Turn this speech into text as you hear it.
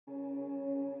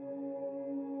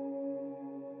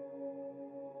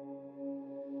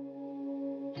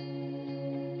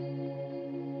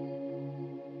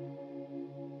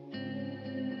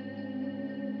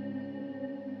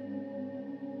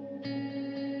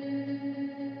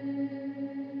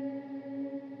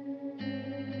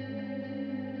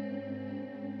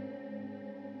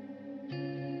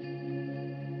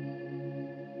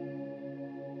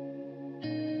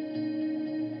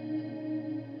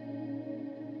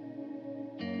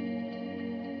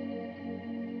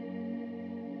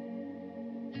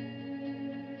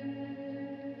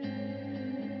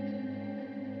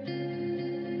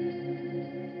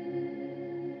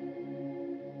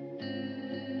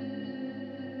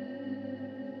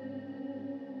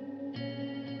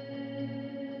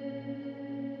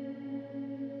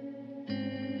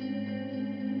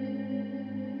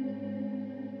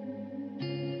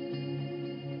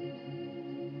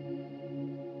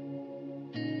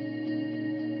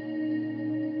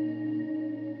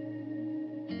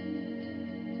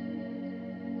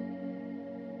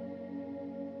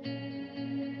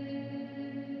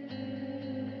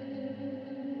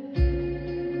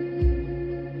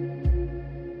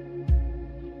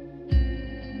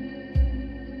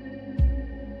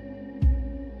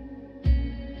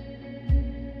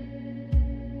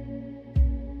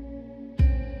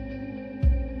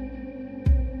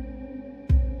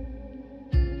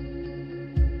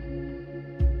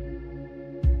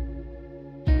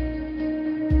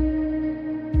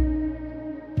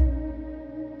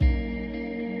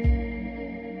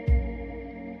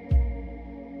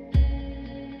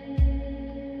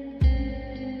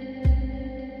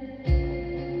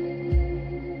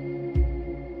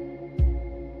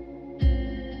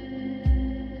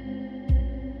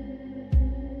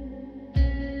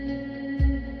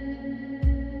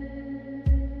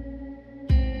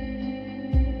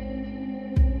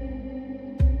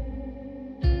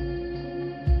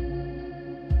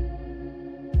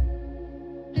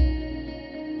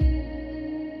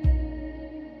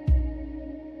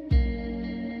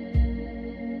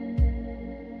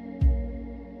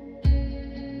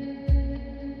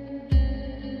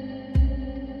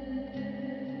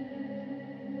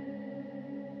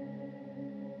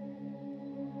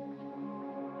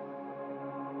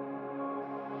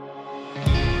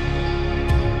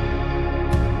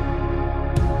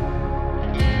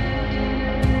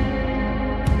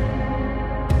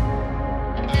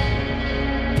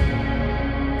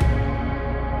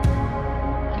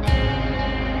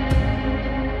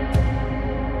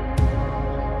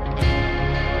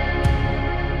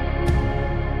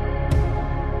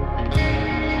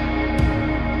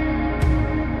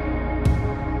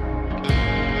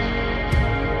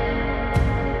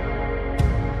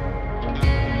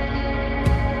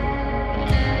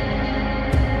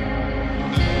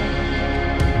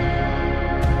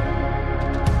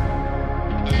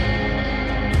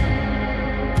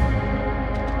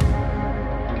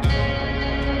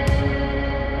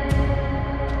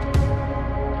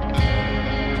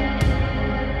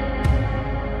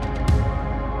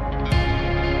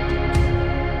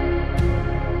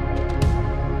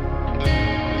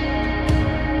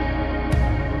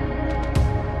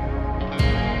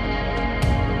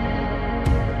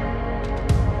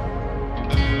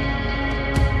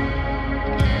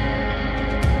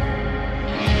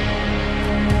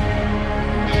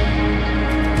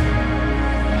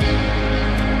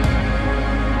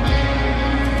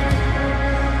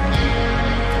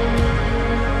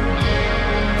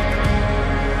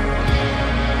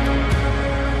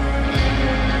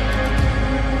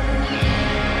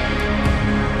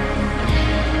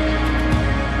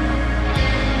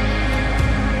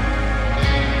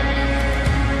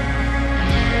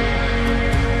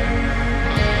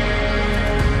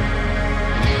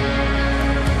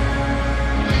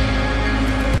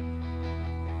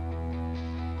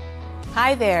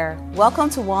Hi there, welcome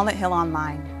to Walnut Hill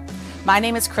Online. My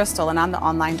name is Crystal and I'm the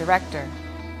online director.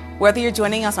 Whether you're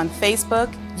joining us on Facebook,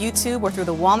 YouTube, or through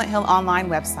the Walnut Hill Online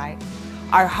website,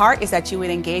 our heart is that you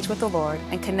would engage with the Lord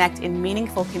and connect in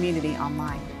meaningful community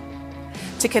online.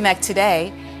 To connect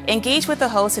today, engage with the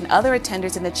host and other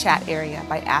attenders in the chat area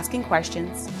by asking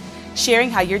questions, sharing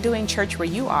how you're doing church where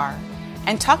you are,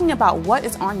 and talking about what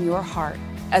is on your heart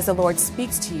as the Lord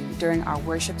speaks to you during our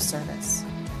worship service.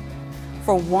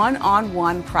 For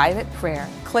one-on-one private prayer,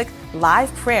 click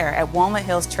Live Prayer at Walnut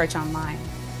Hills Church Online.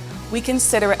 We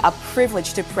consider it a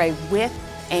privilege to pray with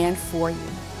and for you.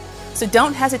 So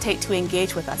don't hesitate to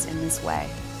engage with us in this way.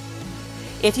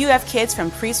 If you have kids from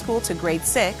preschool to grade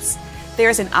 6, there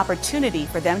is an opportunity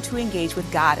for them to engage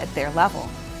with God at their level.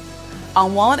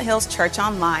 On Walnut Hills Church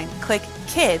Online, click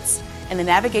Kids in the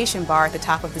navigation bar at the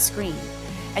top of the screen,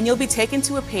 and you'll be taken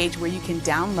to a page where you can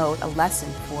download a lesson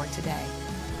for today.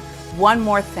 One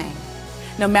more thing,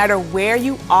 no matter where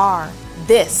you are,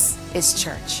 this is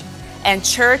church. And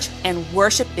church and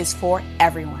worship is for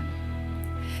everyone.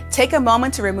 Take a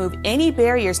moment to remove any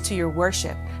barriers to your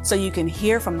worship so you can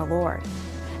hear from the Lord.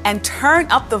 And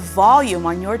turn up the volume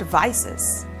on your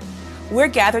devices. We're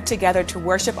gathered together to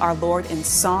worship our Lord in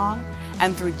song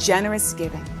and through generous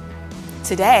giving.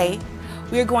 Today,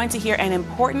 we are going to hear an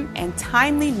important and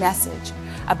timely message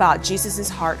about Jesus'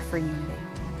 heart for unity.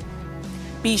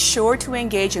 Be sure to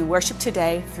engage in worship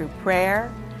today through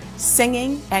prayer,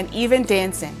 singing, and even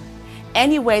dancing,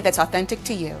 any way that's authentic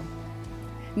to you.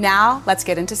 Now, let's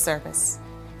get into service.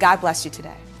 God bless you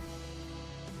today.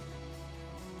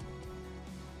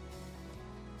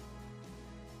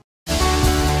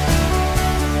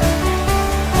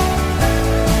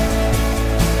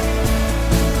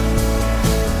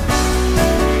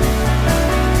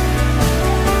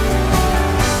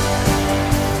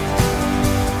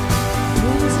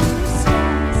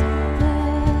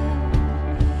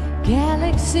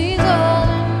 Galaxies all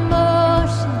in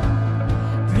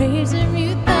motion, praising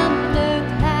you,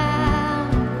 thunder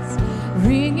clouds.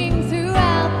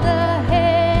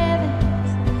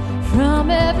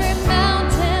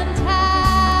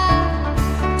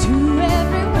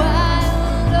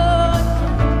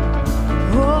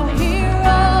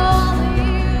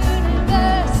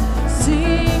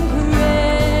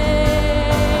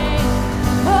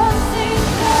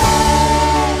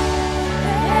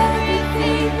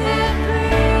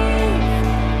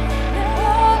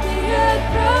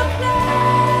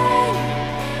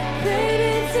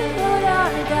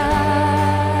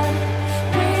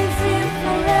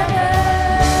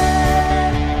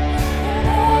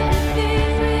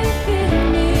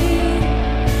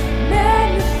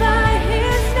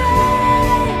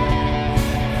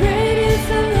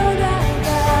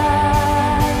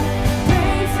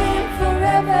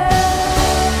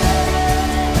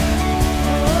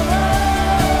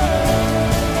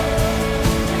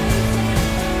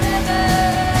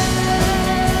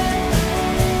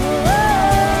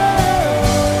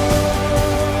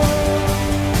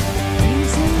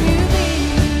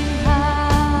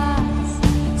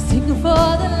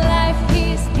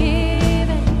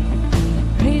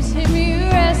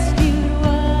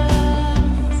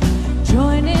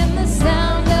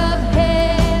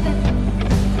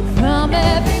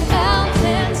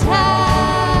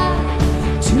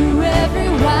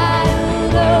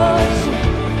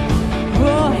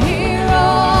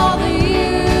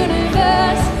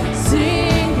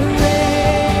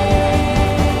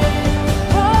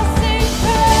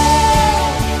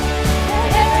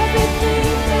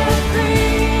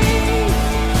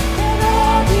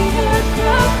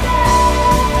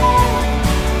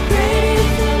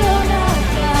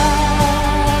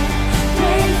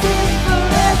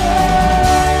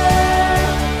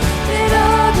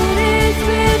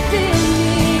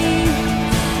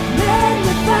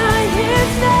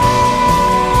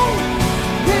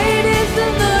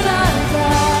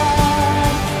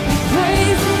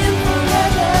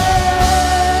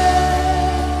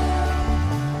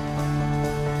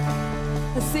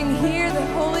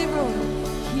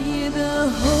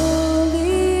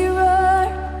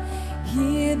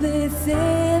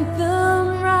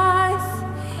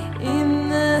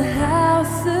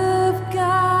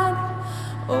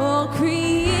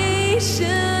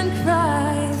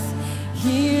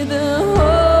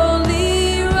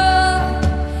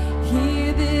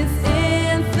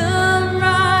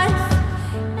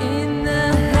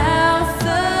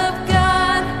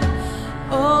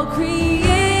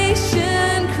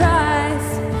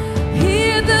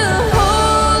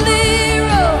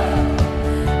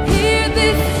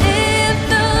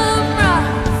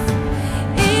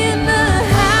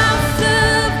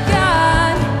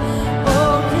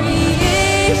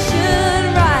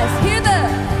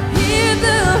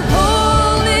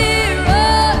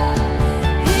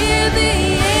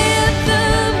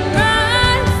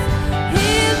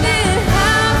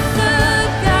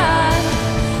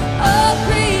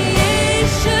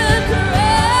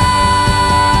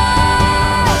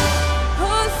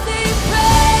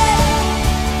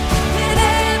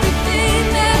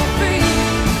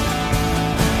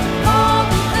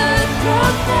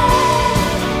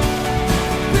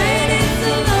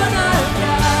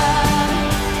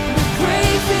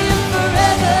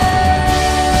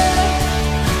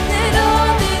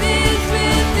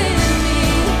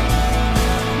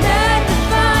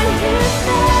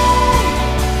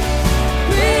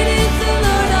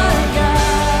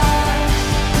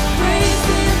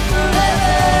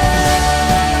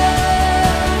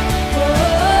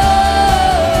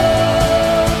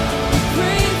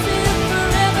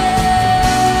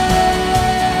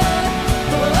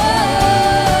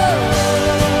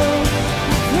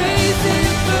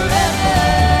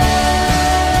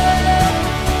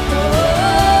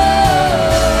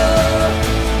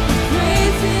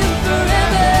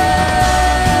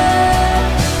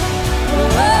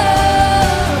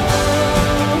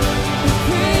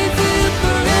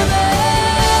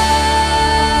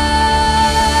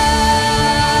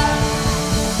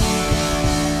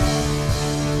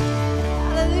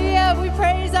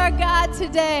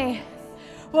 today.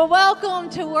 Well, welcome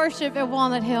to worship at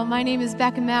Walnut Hill. My name is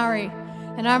Mowrey,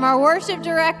 and I'm our worship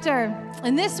director.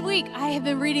 And this week, I have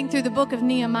been reading through the book of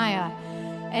Nehemiah,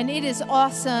 and it is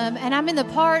awesome. And I'm in the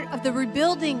part of the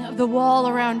rebuilding of the wall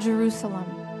around Jerusalem.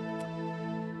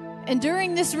 And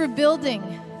during this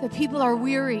rebuilding, the people are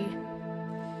weary.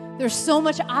 There's so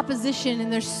much opposition,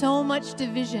 and there's so much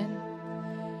division.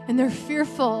 And they're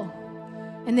fearful,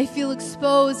 and they feel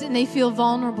exposed, and they feel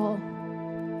vulnerable.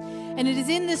 And it is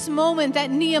in this moment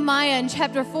that Nehemiah in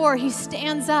chapter 4, he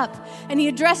stands up and he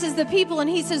addresses the people and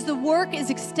he says, the work is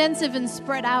extensive and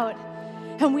spread out,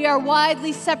 and we are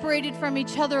widely separated from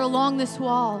each other along this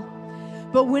wall.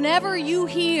 But whenever you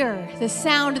hear the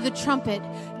sound of the trumpet,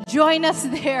 join us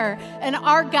there, and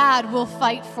our God will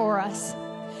fight for us.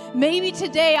 Maybe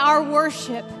today our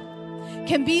worship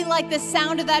can be like the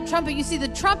sound of that trumpet. You see, the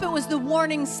trumpet was the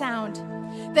warning sound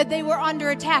that they were under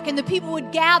attack, and the people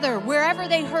would gather wherever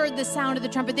they heard the sound of the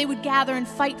trumpet. They would gather and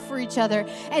fight for each other.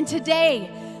 And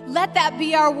today, let that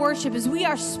be our worship as we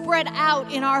are spread out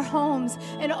in our homes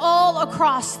and all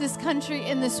across this country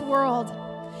and this world,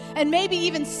 and maybe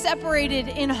even separated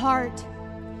in heart.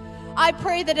 I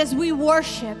pray that as we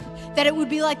worship, that it would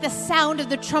be like the sound of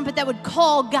the trumpet that would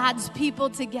call God's people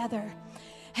together.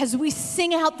 As we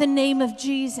sing out the name of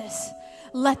Jesus,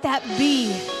 let that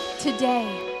be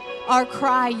today our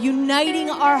cry, uniting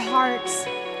our hearts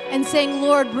and saying,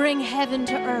 Lord, bring heaven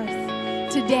to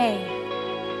earth today.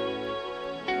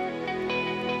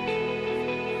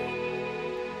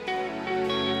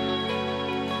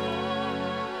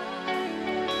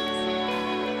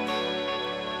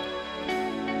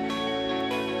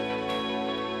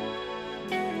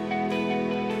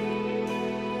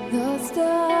 The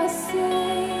stars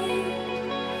sing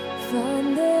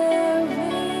from their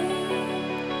wings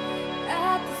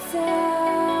at the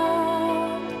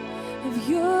sound of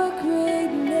your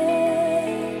great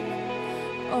name.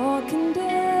 All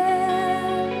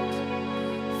condemned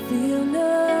feel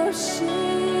no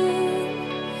shame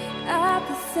at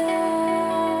the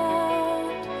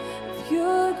sound of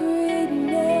your great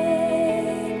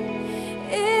name.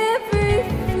 Every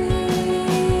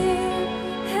fear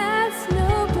has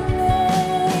no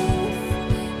place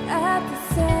at the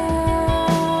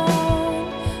sound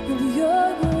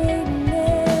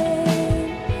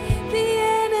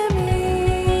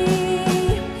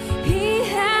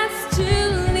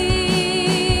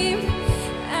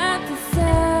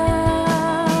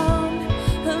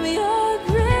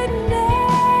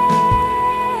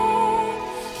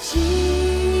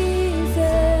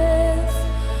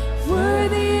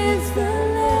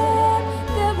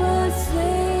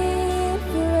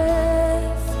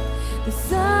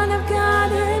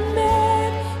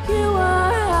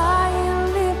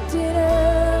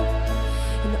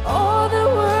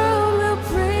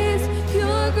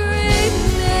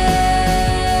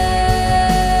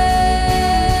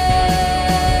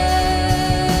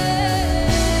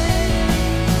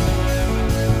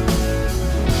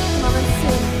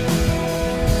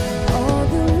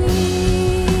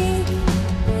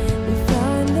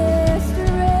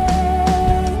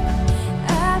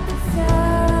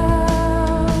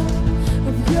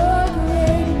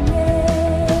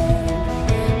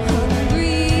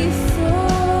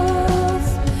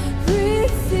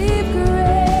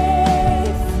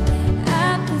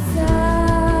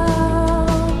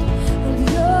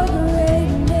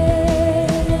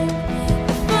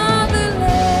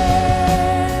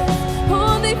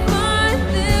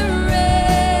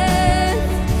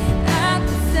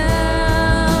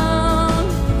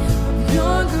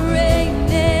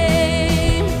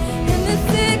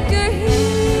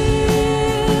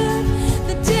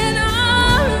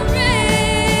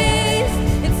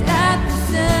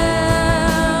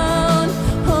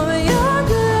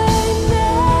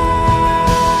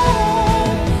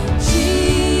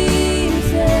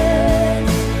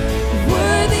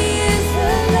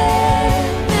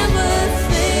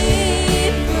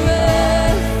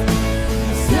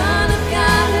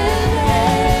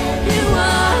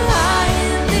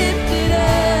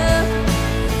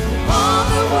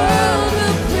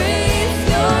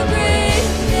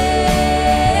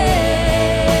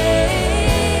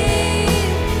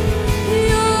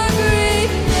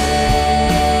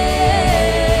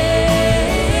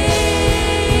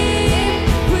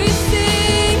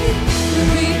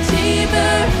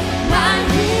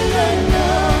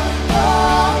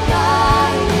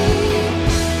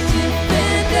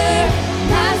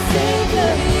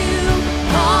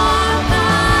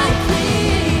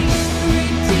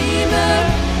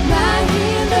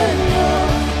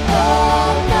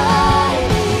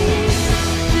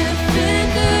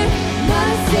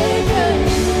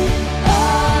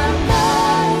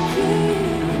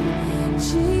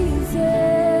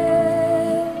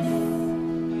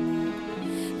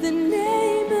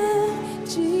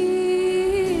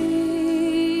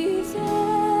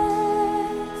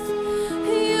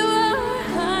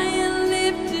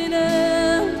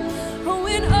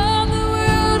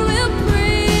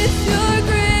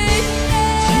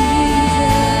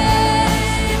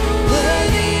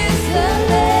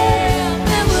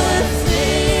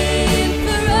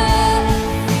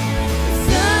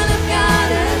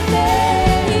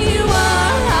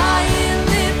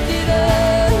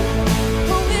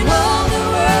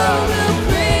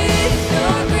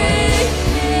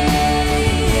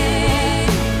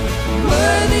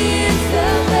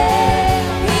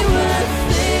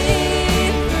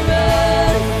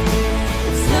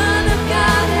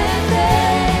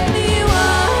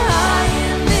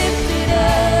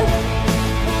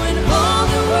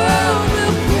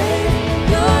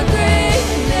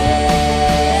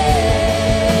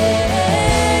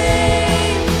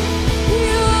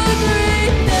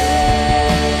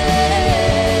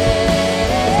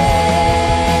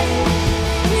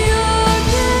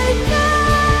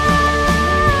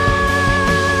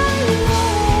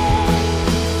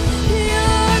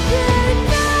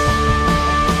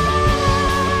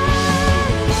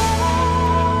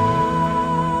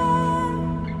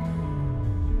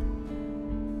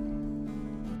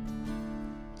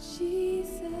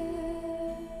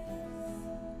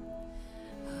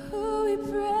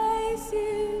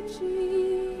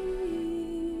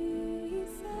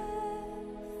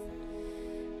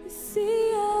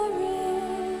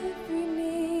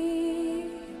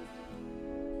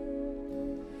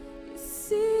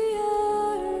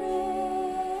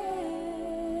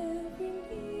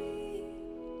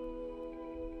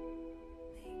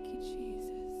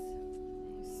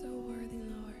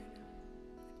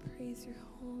praise your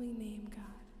holy name,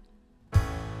 God.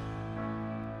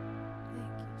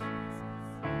 Thank you, Jesus.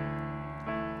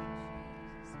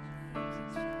 Thank you,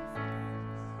 Jesus.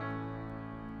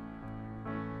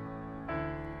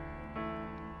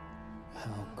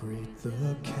 How great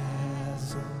the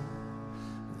chasm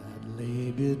that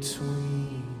lay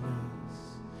between us,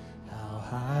 how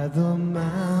high the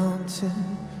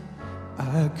mountain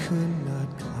I could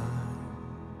not climb.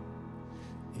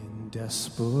 In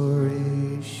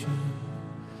desperation,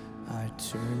 I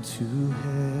turned to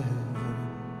heaven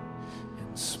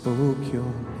and spoke your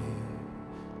name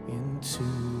into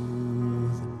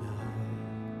the night.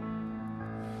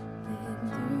 And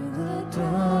through the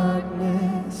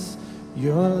darkness,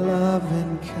 your love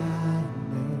and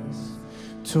kindness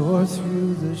tore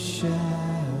through the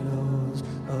shadows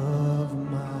of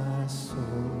my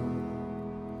soul.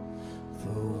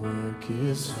 The work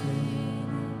is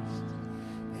finished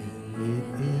and it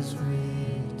is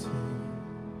written,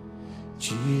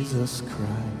 Jesus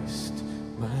Christ,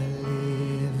 my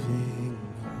living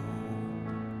hope.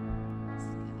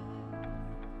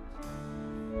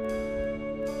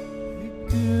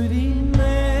 Good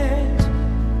imagine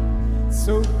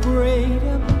so great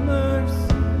a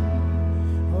mercy,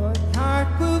 what heart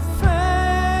could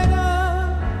fathom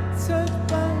such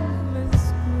boundless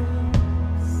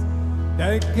grace?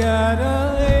 That God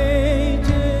of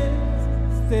ages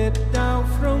stepped down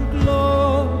from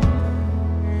glory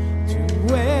to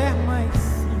wear my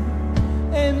sin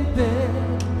and bear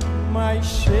my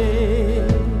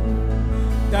shame.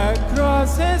 The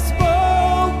cross has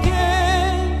spoken,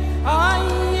 I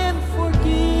am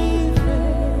forgiven.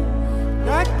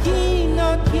 The King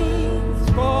of Kings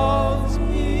calls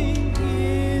me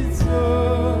his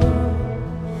own.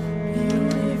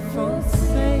 Beautiful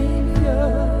Savior,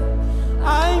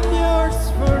 I'm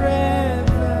yours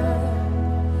forever.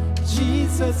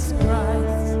 Jesus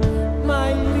Christ,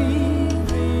 my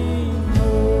living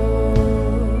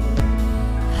hope.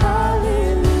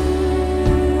 Hallelujah,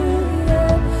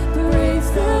 praise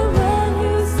the one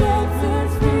who sets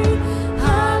us free.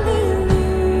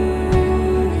 Hallelujah,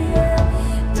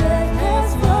 death has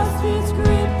lost its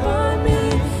grip on me,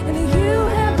 and you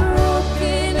have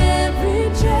broken every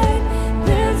chain.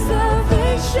 There's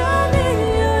salvation in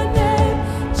your name,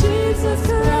 Jesus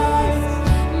Christ,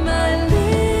 my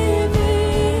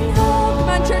living hope. Come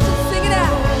on, church, let's sing it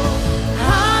out.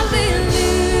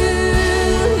 Hallelujah,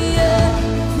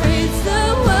 praise the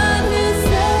one who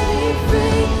set me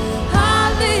free.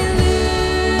 Hallelujah,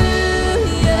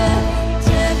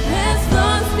 death has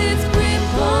lost its grip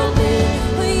on me,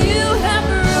 but you have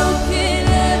broken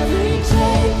every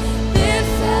chain. There's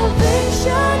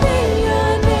salvation in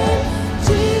your name,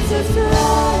 Jesus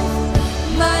Christ,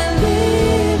 my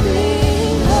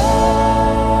living hope.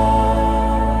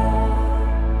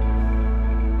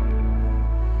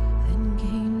 Then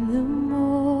came the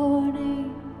morning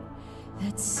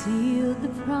that sealed the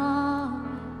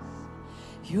promise.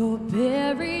 Your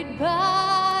buried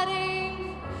body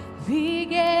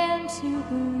began to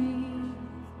breathe.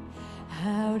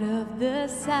 Out of the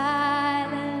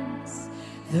silence,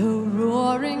 the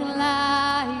roaring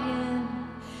lion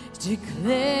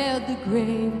declared the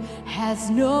grave has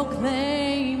no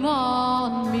claim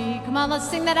on me. Come on, let's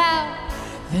sing that out.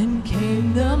 Then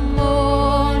came the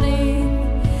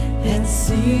morning that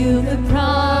sealed the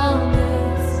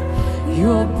promise.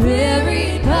 Your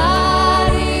buried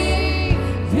body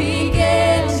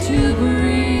began to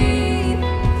breathe.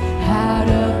 Out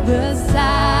of the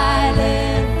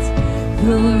silence,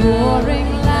 the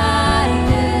roaring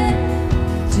lion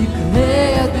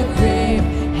declared the grave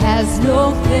has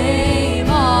no claim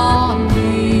on me.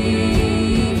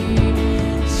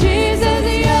 Jesus,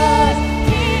 yours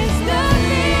is the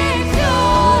victory.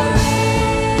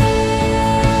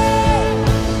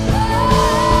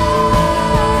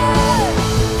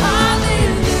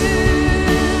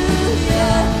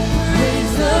 Hallelujah,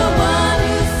 praise the one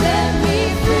who set me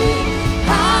free.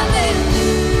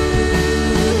 Hallelujah,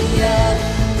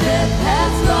 death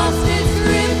has lost its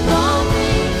grip on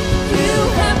me. You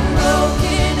have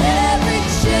broken every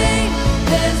chain.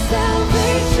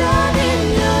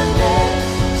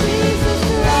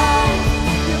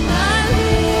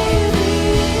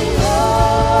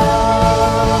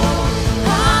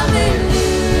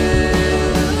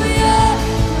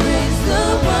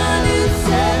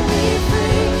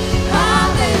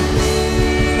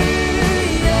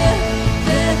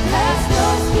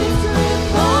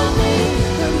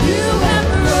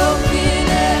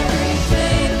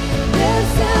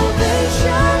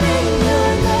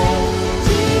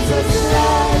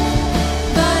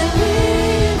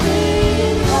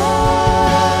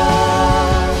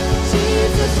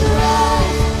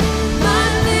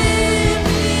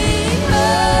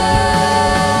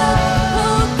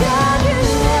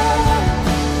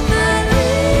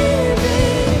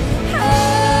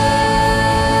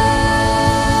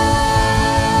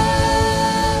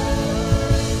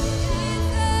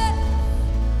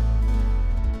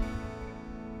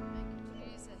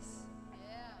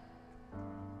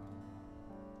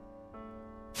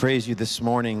 praise you this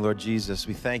morning, Lord Jesus.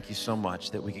 We thank you so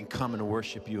much that we can come and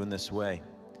worship you in this way.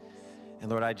 And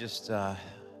Lord, I just want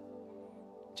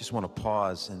to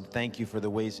pause and thank you for the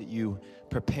ways that you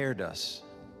prepared us,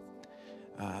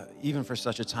 even for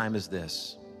such a time as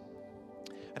this.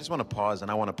 I just want to pause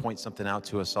and I want to point something out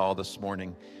to us all this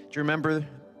morning. Do you remember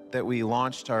that we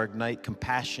launched our Ignite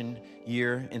Compassion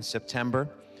year in September?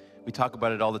 We talk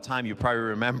about it all the time. You probably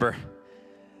remember.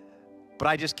 But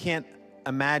I just can't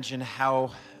imagine how,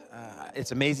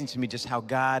 it's amazing to me just how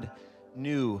God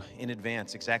knew in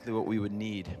advance exactly what we would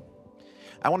need.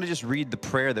 I want to just read the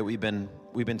prayer that we've been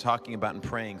talking about and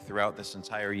praying throughout this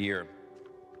entire year.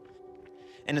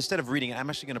 And instead of reading it, I'm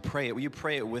actually going to pray it. Will you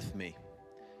pray it with me?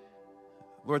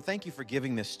 Lord, thank you for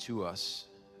giving this to us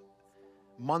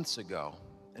months ago.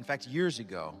 In fact, years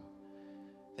ago.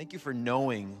 Thank you for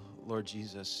knowing, Lord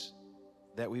Jesus,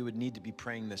 that we would need to be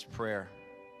praying this prayer.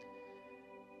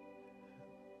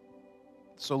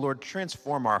 So, Lord,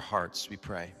 transform our hearts, we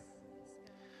pray.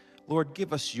 Lord,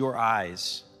 give us your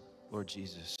eyes, Lord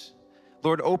Jesus.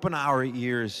 Lord, open our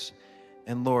ears,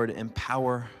 and Lord,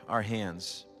 empower our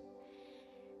hands.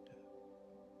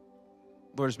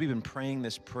 Lord, as we've been praying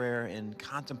this prayer and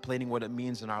contemplating what it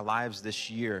means in our lives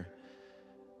this year,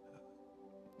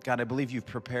 God, I believe you've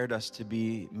prepared us to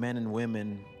be men and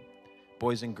women,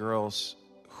 boys and girls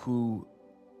who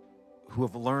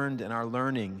have learned and are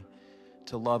learning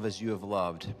to love as you have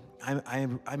loved. I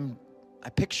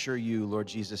picture you, Lord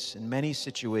Jesus, in many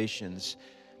situations,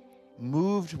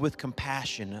 moved with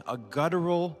compassion, a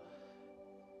guttural,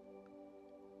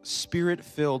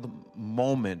 spirit-filled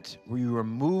moment where you were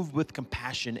moved with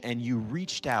compassion and you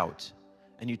reached out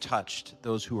and you touched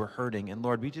those who were hurting. And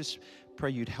Lord, we just pray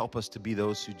you'd help us to be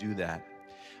those who do that.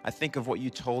 I think of what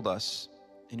you told us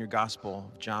in your gospel,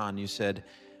 John. You said,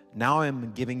 now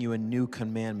I'm giving you a new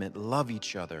commandment, love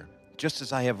each other. Just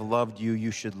as I have loved you, you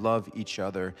should love each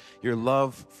other. Your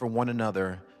love for one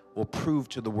another will prove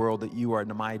to the world that you are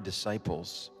my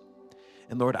disciples.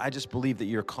 And Lord, I just believe that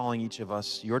you're calling each of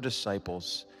us, your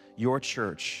disciples, your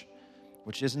church,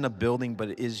 which isn't a building, but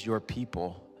it is your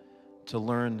people, to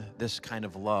learn this kind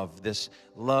of love, this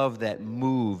love that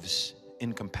moves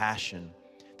in compassion,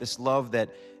 this love that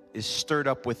is stirred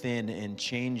up within and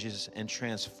changes and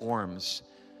transforms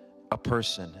a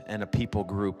person and a people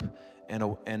group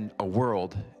and a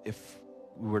world if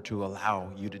we were to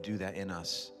allow you to do that in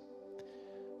us.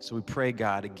 So we pray,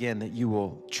 God, again, that you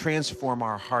will transform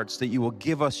our hearts, that you will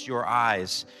give us your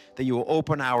eyes, that you will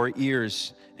open our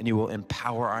ears, and you will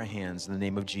empower our hands in the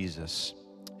name of Jesus.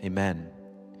 Amen.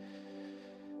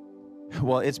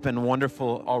 Well, it's been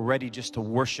wonderful already just to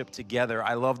worship together.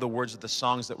 I love the words of the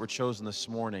songs that were chosen this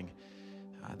morning.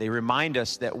 They remind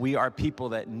us that we are people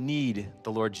that need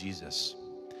the Lord Jesus.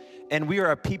 And we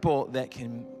are a people that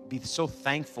can be so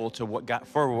thankful to what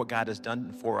God has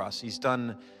done for us. He's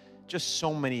done just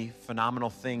so many phenomenal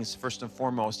things. First and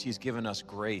foremost, he's given us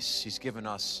grace. He's given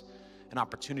us an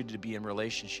opportunity to be in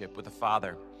relationship with the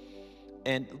Father.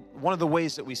 And one of the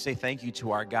ways that we say thank you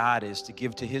to our God is to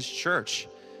give to his church.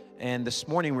 And this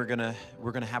morning we're gonna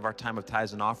have our time of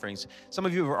tithes and offerings. Some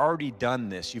of you have already done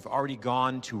this. You've already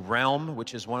gone to Realm,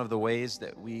 which is one of the ways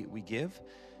that we give.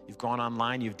 You've gone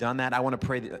online, you've done that. I want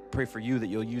to pray for you that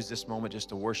you'll use this moment just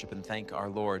to worship and thank our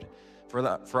Lord.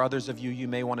 For others of you, you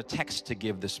may want to text to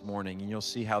give this morning, and you'll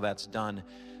see how that's done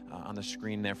on the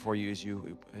screen there for you as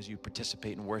you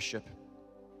participate in worship.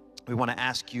 We want to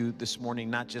ask you this morning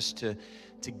not just to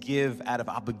give out of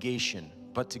obligation,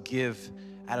 but to give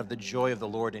out of the joy of the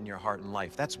Lord in your heart and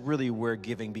life. That's really where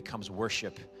giving becomes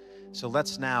worship. So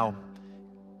let's now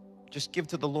just give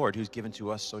to the Lord who's given to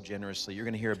us so generously. You're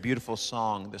going to hear a beautiful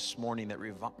song this morning that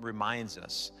reminds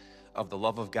us of the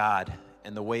love of God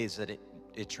and the ways that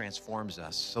it transforms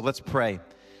us. So let's pray,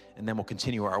 and then we'll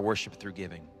continue our worship through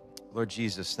giving. Lord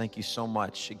Jesus, thank you so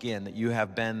much, again, that you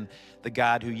have been the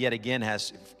God who yet again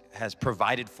has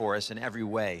provided for us in every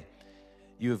way.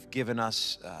 You have given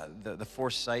us the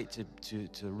foresight to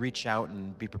reach out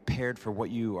and be prepared for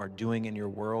what you are doing in your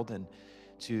world, and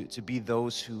to be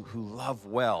those who love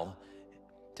well,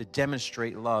 to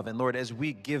demonstrate love. And Lord, as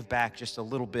we give back just a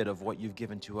little bit of what you've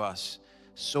given to us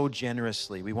so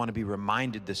generously, we want to be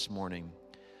reminded this morning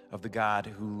of the God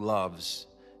who loves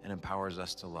and empowers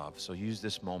us to love. So use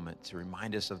this moment to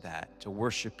remind us of that, to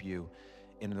worship you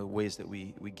in the ways that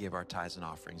we give our tithes and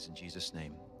offerings. In Jesus'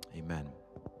 name, amen.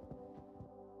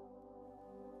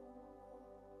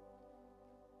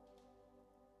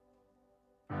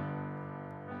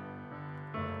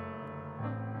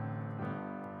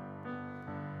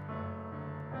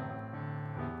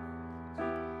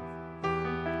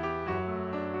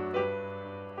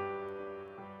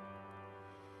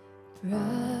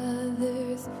 Bright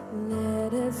Sisters,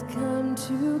 let us come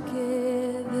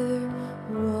together,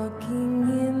 walking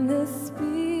in the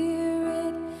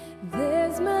Spirit.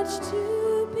 There's much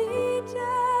to be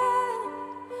done.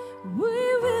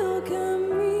 We will come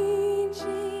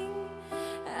reaching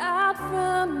out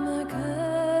from the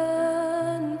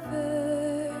converse,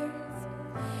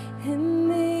 and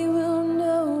they will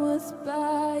know us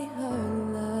by our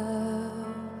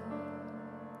love.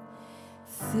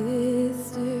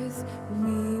 Sisters,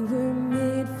 we were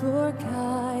made for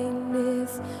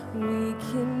kindness. We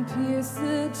can pierce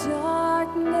the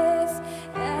darkness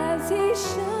as He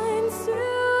shines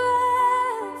through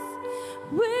us.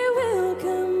 We will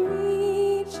come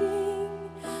reaching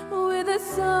with a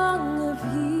song of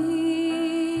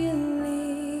healing,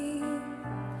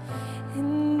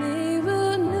 and they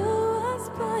will know us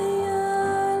by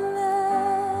our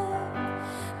love.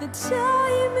 The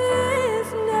time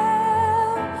is now.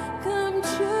 Come,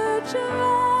 church,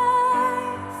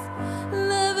 arise.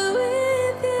 Love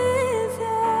with His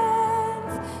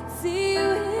hands, see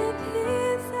with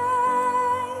His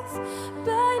eyes.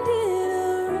 Bind it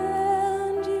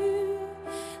around you,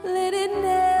 let it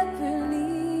never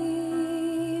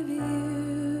leave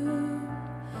you.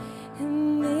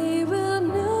 And they will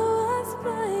know us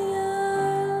by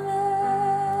our love.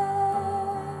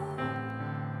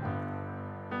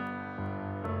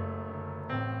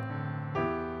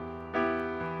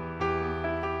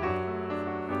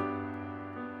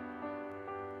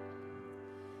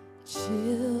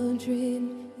 Children,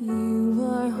 you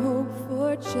are hope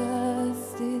for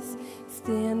justice.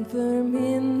 Stand firm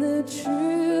in the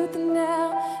truth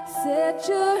now. Set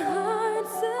your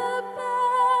hearts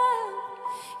above.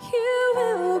 You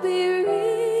will be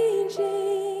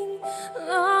reaching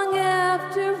long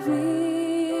after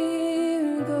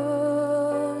we're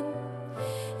gone,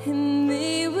 and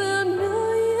they will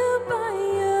know you by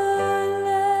your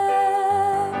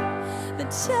love. The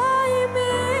time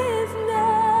is now.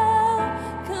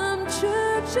 Come,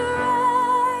 church,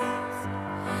 arise.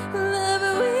 Love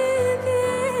with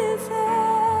His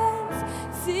hands,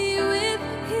 see with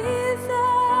His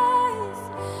eyes.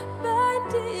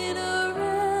 Bind it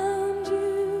around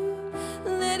you,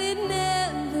 let it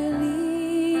never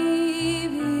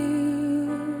leave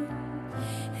you.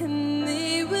 And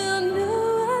they will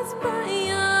know us by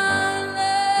our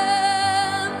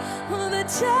love. Oh, the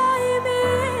time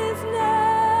is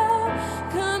now.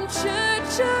 Come,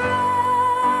 church,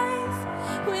 arise.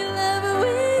 We love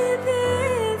with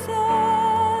His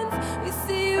hands, we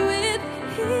see with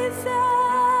His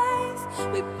eyes.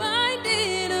 We bind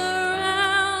it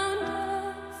around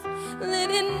us, let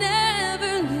it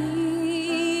never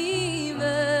leave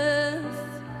us.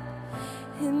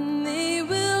 And they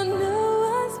will know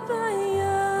us by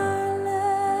our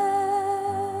love.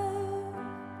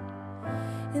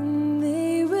 And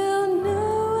they will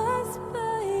know us by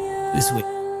our This week- love.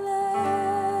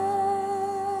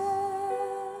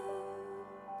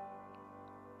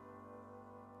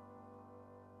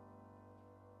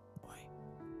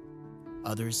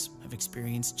 Others have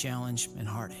experienced challenge and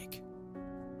heartache.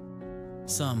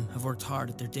 Some have worked hard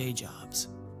at their day jobs.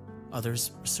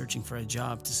 Others are searching for a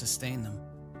job to sustain them.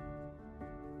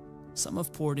 Some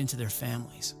have poured into their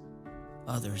families.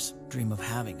 Others dream of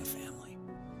having a family.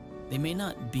 They may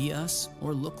not be us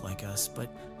or look like us,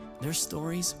 but their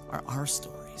stories are our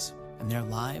stories, and their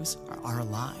lives are our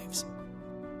lives.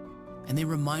 And they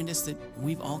remind us that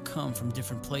we've all come from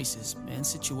different places and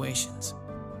situations.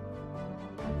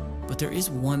 But there is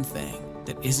one thing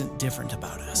that isn't different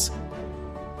about us.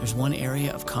 There's one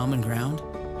area of common ground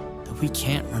that we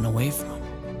can't run away from.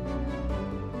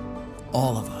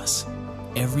 All of us,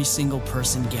 every single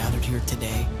person gathered here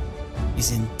today,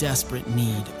 is in desperate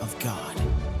need of God.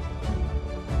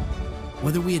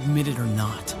 Whether we admit it or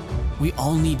not, we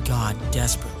all need God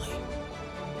desperately.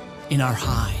 In our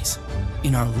highs,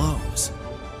 in our lows,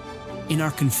 in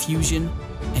our confusion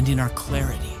and in our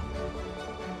clarity,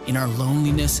 in our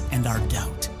loneliness and our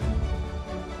doubt,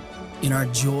 in our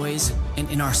joys and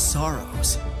in our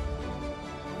sorrows.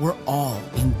 We're all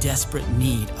in desperate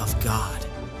need of God.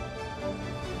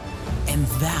 And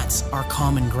that's our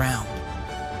common ground.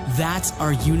 That's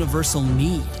our universal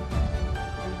need.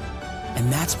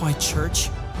 And that's why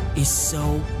church is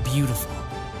so beautiful.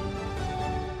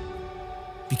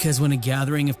 Because when a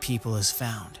gathering of people is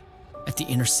found at the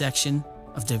intersection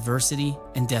of diversity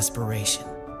and desperation,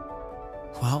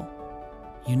 well,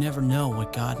 you never know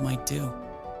what God might do.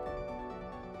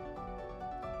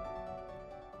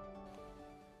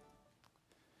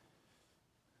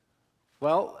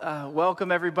 Well,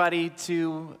 welcome everybody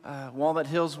to Walnut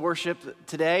Hills worship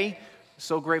today.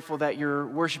 So grateful that you're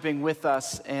worshiping with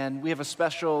us, and we have a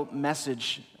special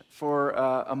message for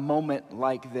a moment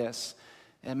like this.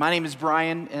 And my name is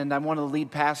Brian, and I'm one of the lead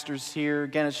pastors here.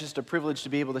 Again, it's just a privilege to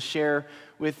be able to share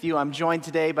with you. I'm joined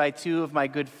today by two of my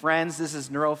good friends. This is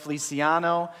Nero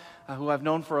Feliciano, who I've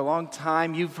known for a long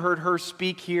time. You've heard her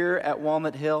speak here at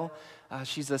Walnut Hill.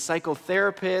 She's a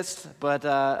psychotherapist, but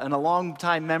and a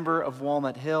long-time member of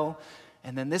Walnut Hill.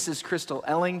 And then this is Crystal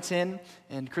Ellington,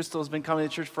 and Crystal has been coming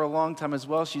to church for a long time as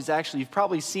well. She's actually, you've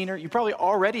probably seen her, you probably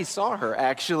already saw her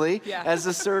actually, as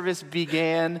the service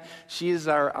began. She is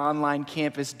our online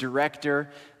campus director,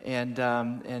 and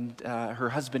her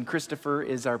husband Christopher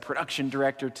is our production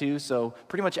director too. So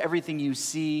pretty much everything you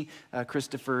see,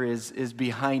 Christopher is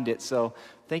behind it. So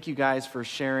thank you guys for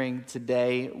sharing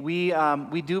today.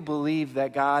 We do believe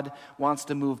that God wants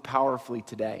to move powerfully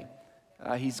today.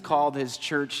 He's called his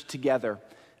church together.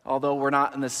 Although we're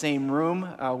not in the same room,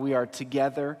 we are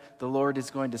together. The Lord is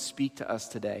going to speak to us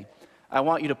today. I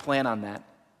want you to plan on that.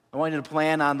 I want you to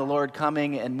plan on the Lord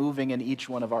coming and moving in each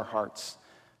one of our hearts.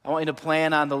 I want you to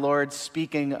plan on the Lord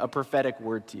speaking a prophetic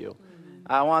word to you.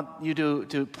 I want you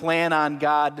to plan on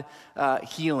God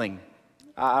healing.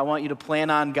 I want you to plan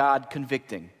on God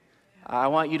convicting. I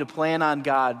want you to plan on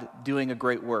God doing a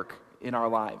great work in our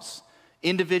lives,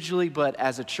 individually, but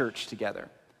as a church together.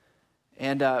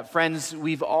 And friends,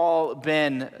 we've all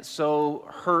been so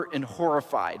hurt and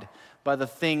horrified by the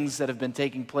things that have been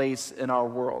taking place in our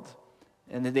world.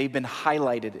 And they've been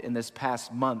highlighted in this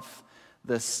past month.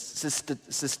 The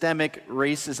systemic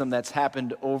racism that's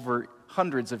happened over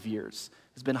hundreds of years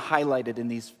has been highlighted in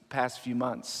these past few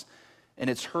months. And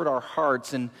it's hurt our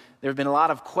hearts. And there have been a lot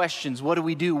of questions. What do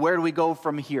we do? Where do we go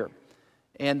from here?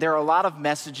 And there are a lot of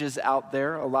messages out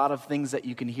there, a lot of things that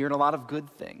you can hear, and a lot of good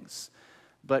things.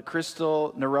 But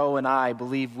Crystal, Nero, and I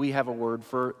believe we have a word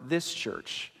for this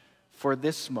church, for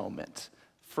this moment,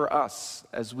 for us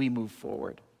as we move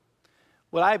forward.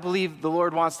 What I believe the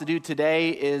Lord wants to do today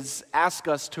is ask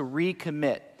us to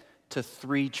recommit to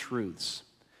three truths.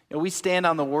 You know, we stand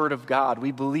on the Word of God.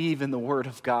 We believe in the Word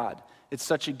of God. It's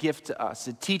such a gift to us.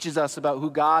 It teaches us about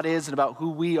who God is and about who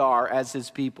we are as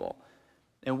his people.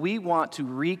 And we want to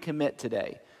recommit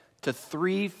today to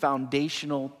three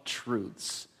foundational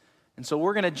truths. And so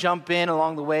we're going to jump in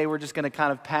along the way. We're just going to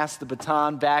kind of pass the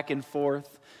baton back and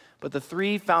forth. But the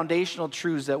three foundational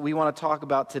truths that we want to talk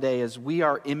about today is we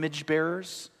are image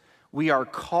bearers, we are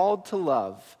called to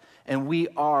love, and we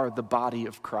are the body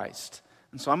of Christ.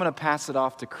 And so I'm going to pass it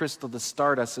off to Crystal to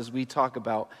start us as we talk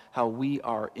about how we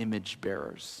are image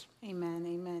bearers. Amen,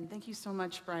 amen. Thank you so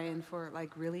much, Brian, for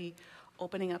really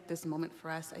opening up this moment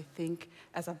for us. I think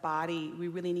as a body, we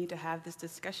really need to have this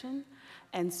discussion.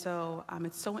 And so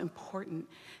it's so important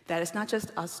that it's not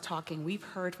just us talking. We've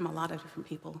heard from a lot of different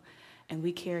people, and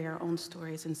we carry our own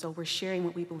stories. And so we're sharing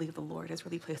what we believe the Lord has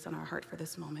really placed on our heart for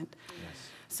this moment. Yes.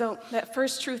 So that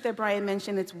first truth that Brian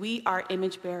mentioned is we are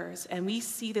image bearers. And we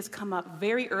see this come up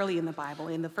very early in the Bible,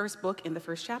 in the first book, in the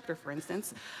first chapter, for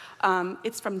instance.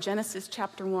 It's from Genesis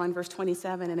chapter 1, verse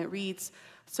 27, and it reads,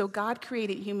 "So God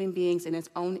created human beings in his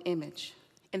own image.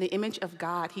 In the image of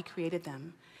God, he created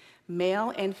them.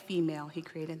 Male and female, he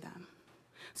created them."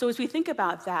 So as we think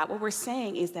about that, what we're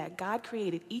saying is that God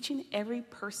created each and every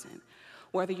person,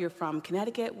 whether you're from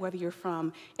Connecticut, whether you're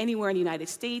from anywhere in the United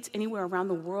States, anywhere around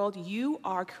the world, you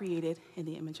are created in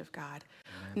the image of God.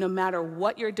 Amen. No matter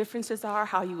what your differences are,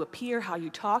 how you appear, how you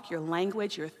talk, your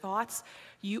language, your thoughts,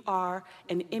 you are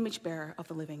an image bearer of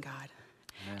the living God.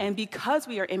 Amen. And because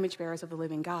we are image bearers of the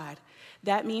living God,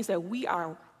 that means that we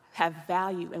have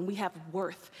value and we have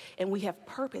worth and we have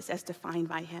purpose as defined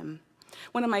by him.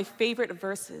 One of my favorite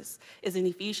verses is in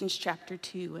Ephesians chapter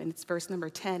 2, and it's verse number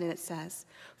 10, and it says,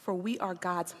 "For we are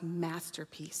God's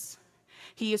masterpiece.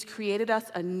 He has created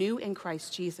us anew in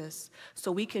Christ Jesus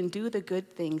so we can do the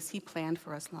good things he planned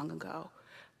for us long ago."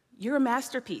 You're a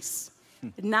masterpiece.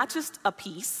 Not just a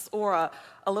piece or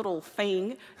a little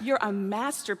thing. You're a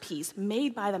masterpiece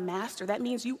made by the master. That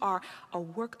means you are a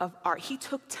work of art. He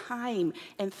took time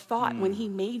and thought when he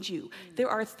made you. There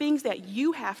are things that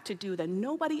you have to do that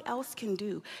nobody else can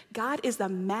do. God is the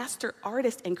master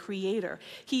artist and creator.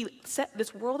 He set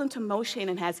this world into motion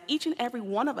and has each and every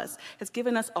one of us has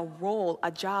given us a role, a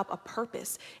job, a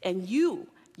purpose. And you,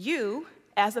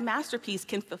 as a masterpiece,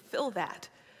 can fulfill that.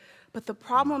 But the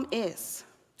problem is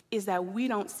that we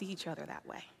don't see each other that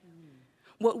way.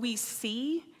 What we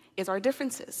see is our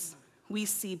differences. We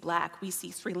see black, we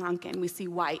see Sri Lankan, we see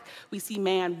white, we see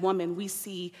man, woman, we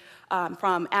see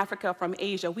from Africa, from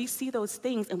Asia. We see those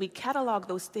things and we catalog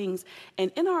those things. And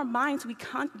in our minds,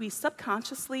 we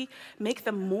subconsciously make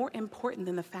them more important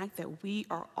than the fact that we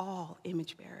are all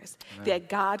image bearers, that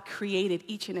God created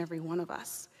each and every one of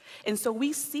us. And so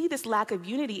we see this lack of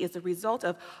unity as a result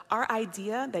of our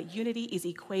idea that unity is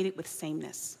equated with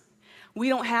sameness. We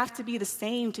don't have to be the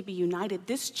same to be united.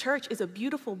 This church is a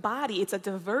beautiful body. It's a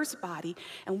diverse body,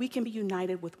 and we can be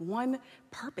united with one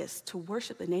purpose: to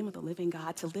worship the name of the living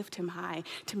God, to lift him high,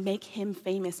 to make him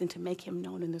famous, and to make him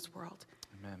known in this world.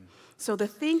 Amen. So the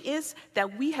thing is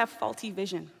that we have faulty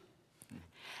vision,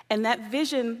 and that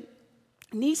vision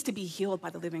needs to be healed by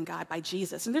the living God, by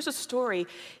Jesus. And there's a story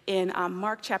in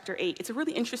Mark chapter 8. It's a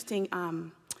really interesting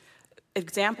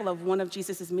example of one of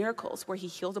Jesus' miracles where he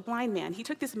healed a blind man. He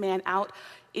took this man out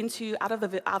of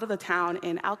the town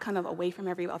and out kind of away from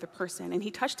every other person, and he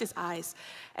touched his eyes,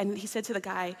 and he said to the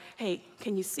guy, "Hey,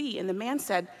 can you see?" And the man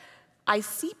said, "I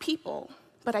see people,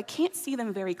 but I can't see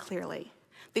them very clearly.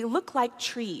 They look like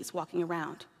trees walking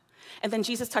around." And then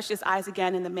Jesus touched his eyes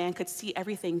again, and the man could see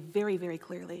everything very, very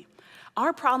clearly.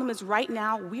 Our problem is right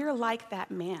now, we're like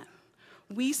that man.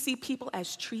 We see people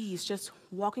as trees just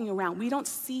walking around. We don't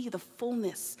see the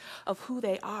fullness of who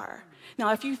they are.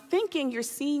 Now, if you're thinking you're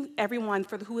seeing everyone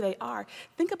for who they are,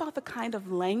 think about the kind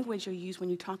of language you use when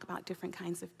you talk about different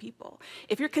kinds of people.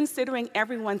 If you're considering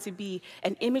everyone to be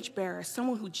an image bearer,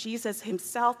 someone who Jesus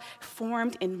himself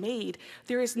formed and made,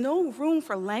 there is no room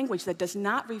for language that does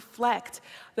not reflect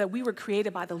that we were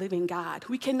created by the living God.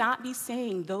 We cannot be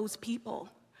saying those people.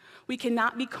 We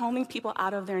cannot be calling people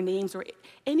out of their names or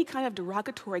any kind of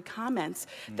derogatory comments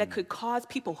that could cause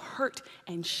people hurt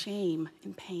and shame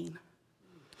and pain.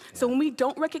 So when we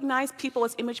don't recognize people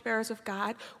as image bearers of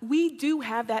God, we do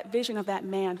have that vision of that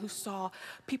man who saw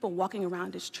people walking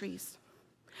around as trees.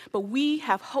 But we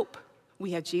have hope.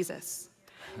 We have Jesus.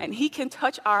 And he can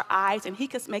touch our eyes, and he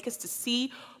can make us to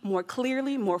see more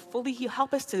clearly, more fully. He'll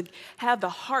help us to have the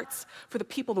hearts for the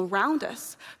people around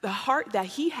us, the heart that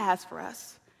he has for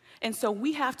us. And so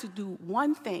we have to do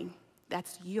one thing,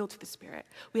 that's yield to the Spirit.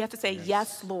 We have to say,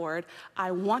 yes, Lord,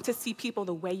 I want to see people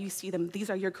the way you see them.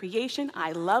 These are your creation.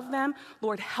 I love them.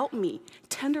 Lord, help me.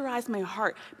 Tenderize my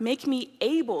heart. Make me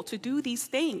able to do these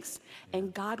things.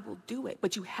 And God will do it.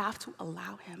 But you have to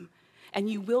allow him. And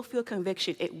you will feel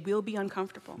conviction. It will be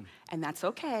uncomfortable. And that's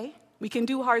okay. We can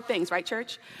do hard things, right,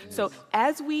 church? Yes. So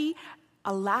as we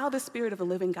allow the Spirit of the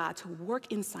living God to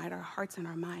work inside our hearts and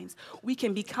our minds, we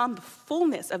can become the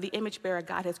fullness of the image bearer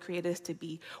God has created us to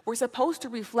be. We're supposed to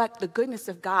reflect the goodness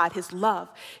of God, his love,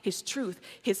 his truth,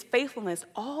 his faithfulness,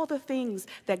 all the things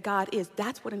that God is.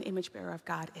 That's what an image bearer of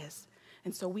God is.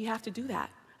 And so we have to do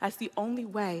that. That's the only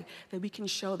way that we can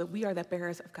show that we are the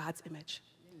bearers of God's image.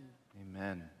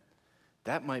 Amen.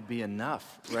 That might be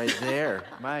enough right there.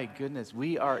 My goodness,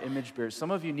 we are image bearers. Some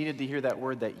of you needed to hear that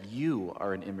word, that you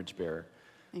are an image bearer.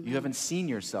 Amen. You haven't seen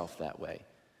yourself that way.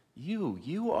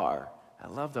 You are. I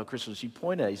love how Crystal, she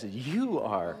pointed at it. She said, you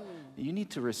are. You need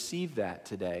to receive that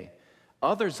today.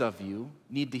 Others of you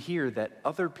need to hear that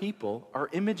other people are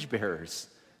image bearers.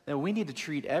 That we need to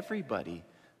treat everybody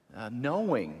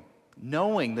knowing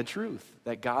the truth,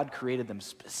 that God created them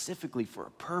specifically for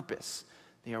a purpose.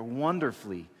 They are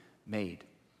wonderfully made.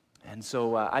 And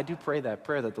so I do pray that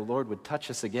prayer that the Lord would touch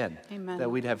us again. Amen.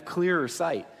 That we'd have clearer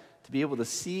sight to be able to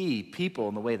see people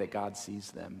in the way that God sees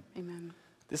them. Amen.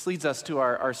 This leads us to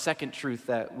our second truth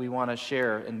that we want to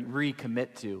share and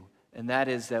recommit to, and that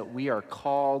is that we are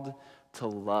called to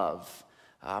love.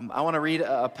 I want to read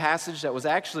a passage that was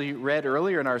actually read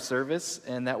earlier in our service,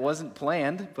 and that wasn't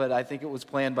planned, but I think it was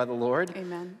planned by the Lord.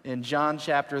 Amen. In John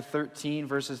chapter 13,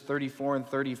 verses 34 and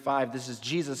 35, this is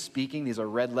Jesus speaking. These are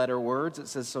red letter words. It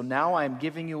says, "So now I am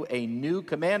giving you a new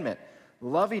commandment.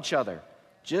 Love each other.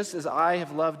 Just as I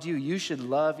have loved you, you should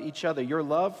love each other. Your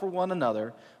love for one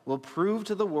another will prove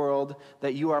to the world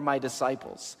that you are my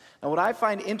disciples." Now, what I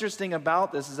find interesting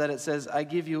about this is that it says, I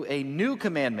give you a new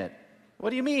commandment. What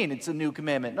do you mean it's a new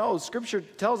commandment? No, Scripture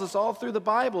tells us all through the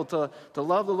Bible to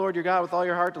love the Lord your God with all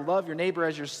your heart, to love your neighbor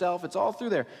as yourself. It's all through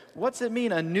there. What's it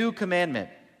mean, a new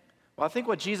commandment? Well, I think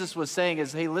what Jesus was saying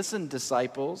is, hey, listen,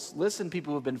 disciples, listen,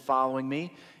 people who have been following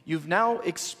me. You've now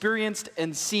experienced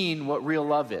and seen what real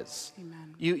love is.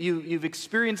 Amen. You've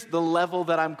experienced the level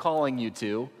that I'm calling you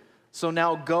to. So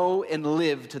now go and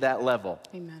live to that level.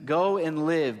 Amen. Go and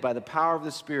live by the power of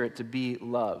the Spirit to be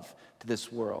love to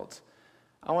this world.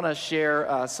 I want to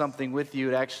share something with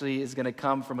you. It actually is going to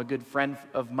come from a good friend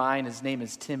of mine. His name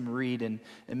is Tim Reed, and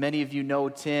many of you know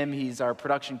Tim. He's our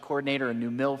production coordinator in New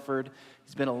Milford.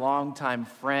 He's been a longtime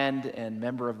friend and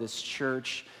member of this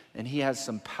church, and he has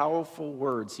some powerful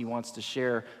words he wants to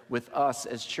share with us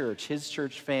as church, his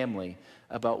church family,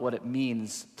 about what it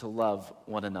means to love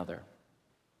one another.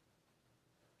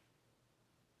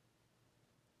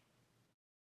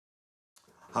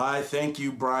 Hi, thank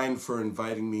you, Brian, for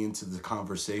inviting me into the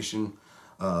conversation.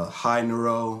 Hi,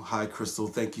 Neuro. Hi, Crystal.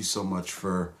 Thank you so much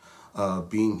for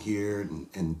being here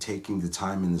and taking the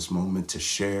time in this moment to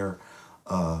share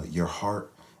your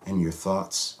heart and your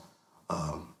thoughts.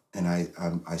 And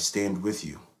I stand with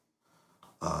you.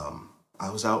 I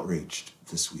was outraged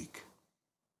this week.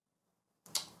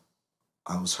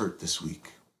 I was hurt this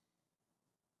week.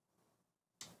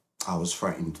 I was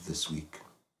frightened this week.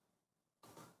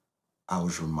 I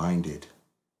was reminded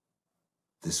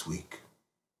this week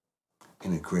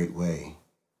in a great way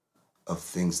of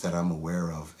things that I'm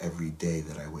aware of every day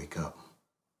that I wake up.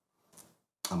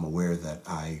 I'm aware that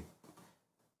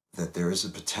there is a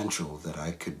potential that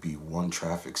I could be one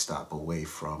traffic stop away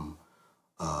from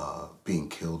being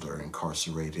killed or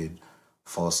incarcerated,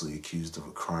 falsely accused of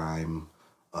a crime,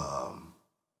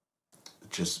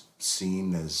 just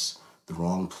seen as the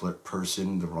wrong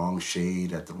person, the wrong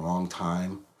shade at the wrong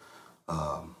time,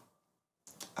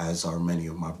 as are many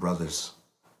of my brothers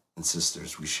and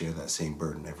sisters. We share that same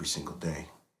burden every single day.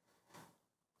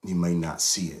 You may not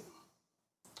see it,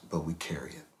 but we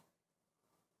carry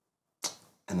it.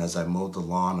 And as I mowed the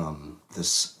lawn on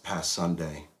this past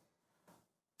Sunday,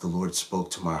 the Lord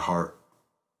spoke to my heart.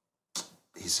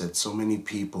 He said, so many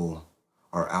people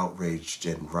are outraged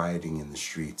and rioting in the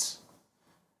streets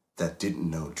that didn't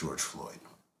know George Floyd.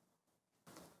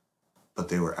 But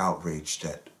they were outraged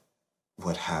at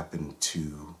what happened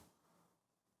to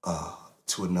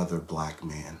another black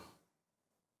man.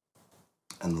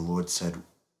 And the Lord said,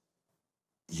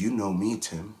 you know me,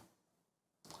 Tim.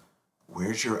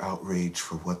 Where's your outrage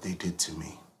for what they did to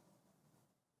me?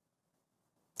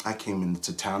 I came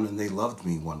into town and they loved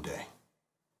me one day.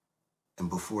 And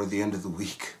before the end of the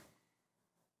week,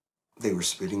 they were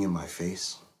spitting in my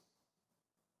face.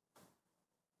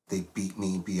 They beat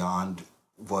me beyond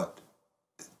what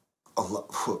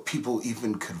people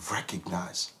even could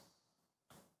recognize.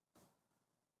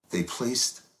 They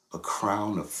placed a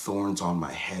crown of thorns on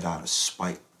my head out of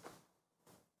spite,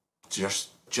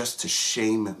 just to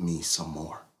shame me some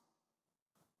more.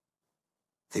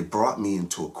 They brought me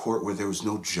into a court where there was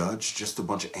no judge, just a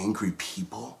bunch of angry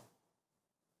people.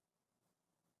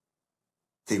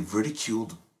 They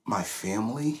ridiculed my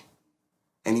family.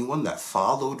 Anyone that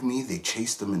followed me, they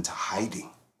chased them into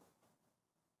hiding.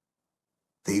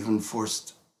 They even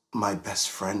forced my best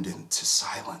friend into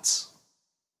silence.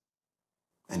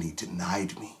 And he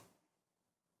denied me.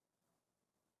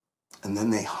 And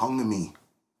then they hung me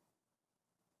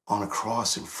on a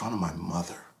cross in front of my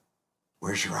mother.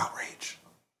 Where's your outrage?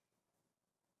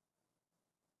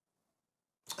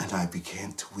 And I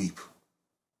began to weep.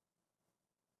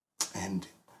 And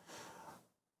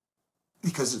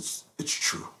because it's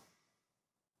true.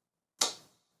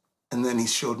 And then he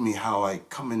showed me how I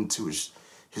come into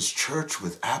his church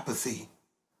with apathy.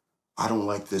 I don't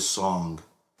like this song.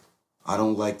 I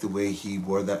don't like the way he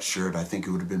wore that shirt. I think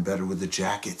it would have been better with a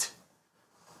jacket.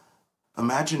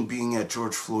 Imagine being at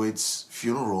George Floyd's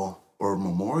funeral or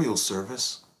memorial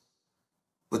service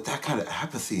with that kind of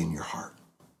apathy in your heart.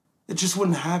 It just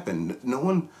wouldn't happen. No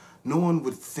one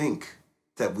would think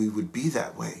that we would be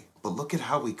that way. But look at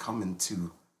how we come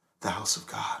into the house of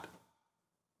God,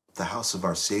 the house of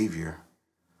our Savior,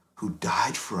 who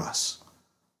died for us,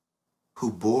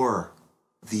 who bore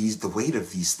the weight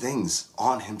of these things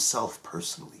on himself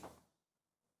personally.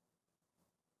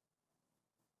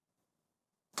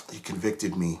 He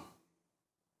convicted me.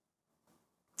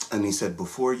 And he said,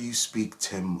 before you speak,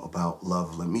 Tim, about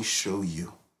love, let me show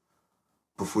you.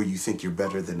 Before you think you're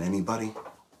better than anybody,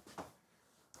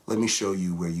 let me show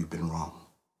you where you've been wrong.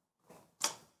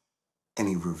 And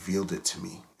he revealed it to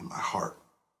me in my heart.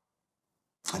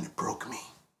 And it broke me.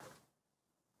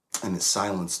 And it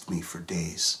silenced me for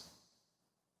days.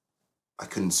 I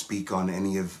couldn't speak on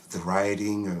any of the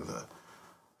rioting or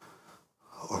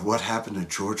what happened to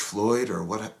George Floyd or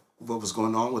what was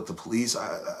going on with the police.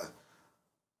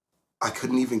 I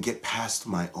couldn't even get past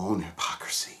my own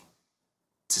hypocrisy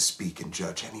to speak and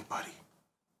judge anybody.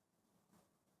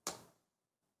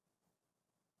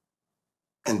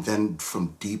 And then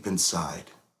from deep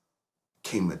inside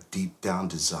came a deep down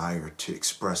desire to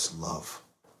express love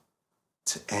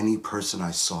to any person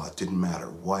I saw. It didn't matter,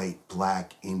 white,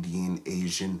 black, Indian,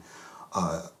 Asian,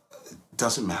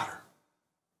 doesn't matter.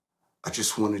 I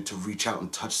just wanted to reach out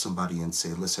and touch somebody and say,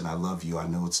 listen, I love you. I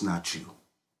know it's not you.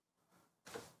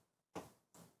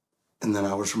 And then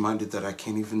I was reminded that I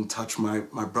can't even touch my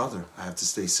brother. I have to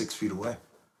stay 6 feet away.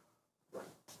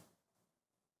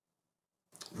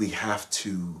 We have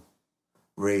to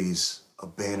raise a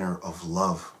banner of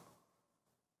love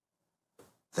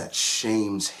that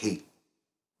shames hate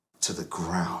to the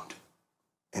ground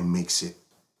and makes it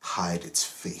hide its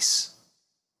face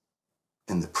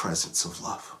in the presence of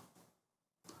love.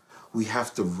 We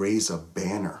have to raise a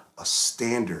banner, a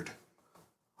standard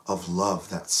of love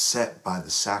that's set by the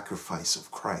sacrifice of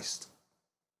Christ.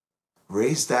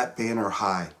 Raise that banner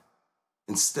high.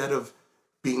 Instead of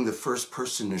being the first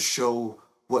person to show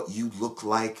what you look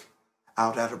like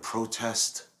out at a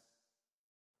protest,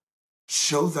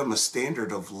 show them a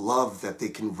standard of love that they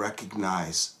can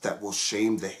recognize that will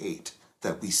shame the hate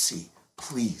that we see.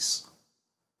 Please,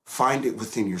 find it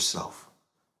within yourself.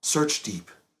 Search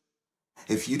deep.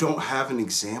 If you don't have an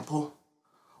example,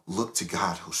 look to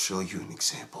God. He'll show you an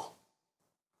example.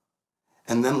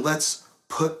 And then let's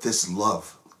put this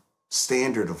love,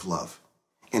 standard of love,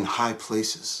 in high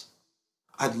places.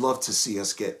 I'd love to see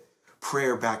us get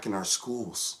prayer back in our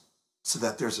schools so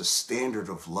that there's a standard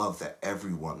of love that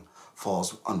everyone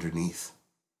falls underneath.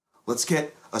 Let's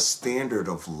get a standard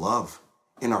of love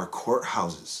in our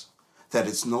courthouses, that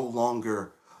it's no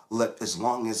longer as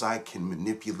long as I can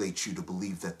manipulate you to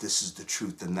believe that this is the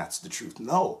truth, then that's the truth.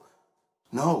 No.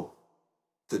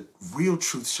 The real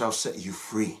truth shall set you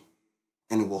free,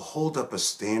 and it will hold up a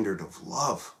standard of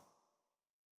love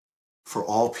for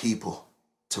all people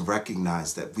to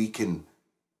recognize that we can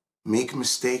make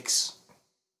mistakes,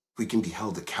 we can be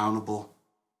held accountable,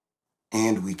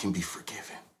 and we can be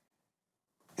forgiven.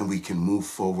 And we can move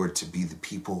forward to be the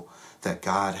people that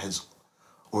God has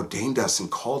ordained us and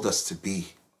called us to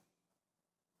be.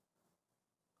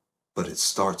 But it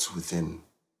starts within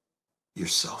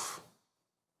yourself.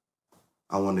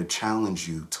 I want to challenge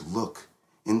you to look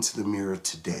into the mirror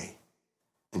today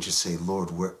and just say, Lord,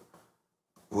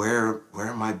 where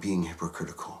am I being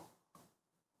hypocritical?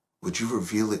 Would you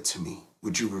reveal it to me?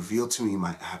 Would you reveal to me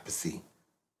my apathy?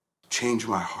 Change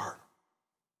my heart.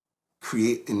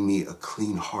 Create in me a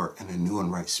clean heart and a new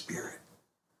and right spirit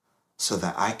so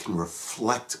that I can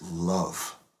reflect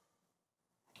love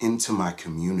into my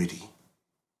community,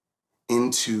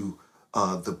 into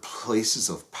the places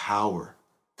of power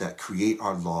that create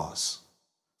our laws,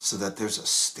 so that there's a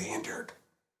standard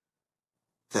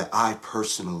that I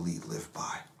personally live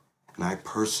by, and I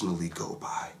personally go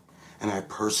by, and I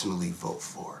personally vote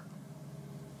for,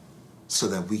 so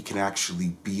that we can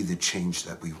actually be the change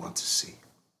that we want to see.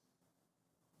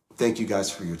 Thank you guys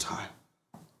for your time.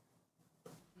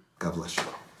 God bless you.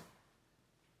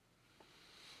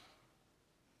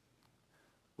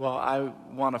 Well, I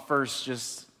want to first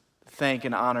just thank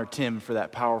and honor Tim for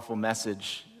that powerful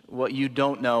message. What you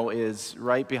don't know is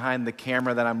right behind the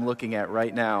camera that I'm looking at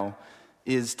right now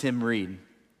is Tim Reed.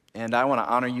 And I want to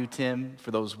honor you, Tim,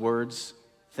 for those words.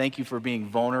 Thank you for being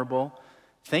vulnerable.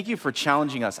 Thank you for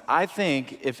challenging us. I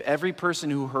think if every person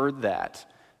who heard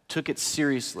that took it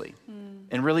seriously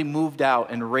and really moved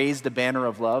out and raised the banner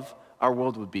of love, our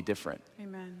world would be different.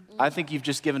 Amen. I think you've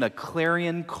just given a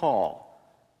clarion call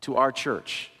to our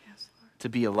church to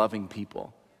be a loving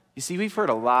people. You see, we've heard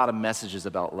a lot of messages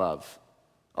about love.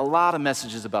 A lot of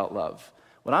messages about love.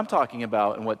 What I'm talking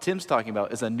about and what Tim's talking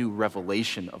about is a new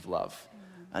revelation of love,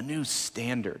 a new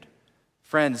standard.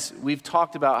 Friends, we've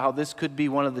talked about how this could be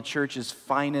one of the church's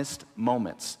finest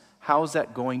moments. How is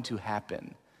that going to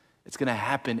happen? It's going to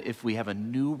happen if we have a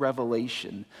new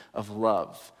revelation of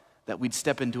love, that we'd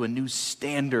step into a new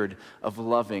standard of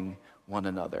loving one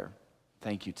another.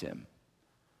 Thank you, Tim.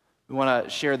 We want to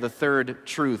share the third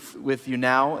truth with you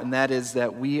now, and that is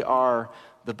that we are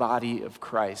the body of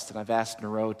Christ. And I've asked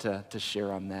Nero to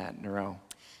share on that. Nero.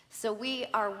 So we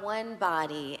are one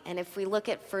body, and if we look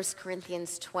at 1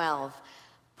 Corinthians 12,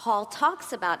 Paul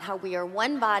talks about how we are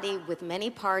one body with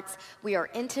many parts. We are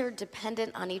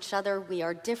interdependent on each other. We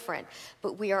are different,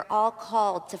 but we are all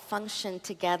called to function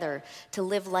together, to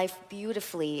live life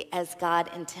beautifully as God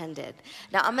intended.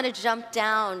 Now, I'm going to jump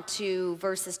down to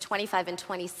verses 25 and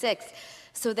 26,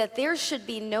 so that there should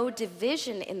be no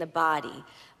division in the body,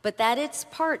 but that its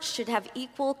parts should have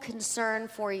equal concern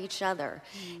for each other.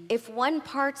 If one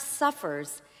part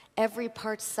suffers, every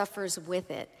part suffers with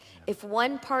it. If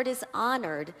one part is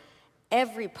honored,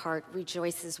 every part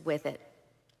rejoices with it.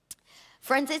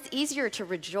 Friends, it's easier to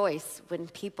rejoice when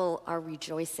people are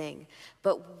rejoicing,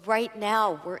 but right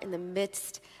now we're in the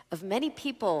midst of many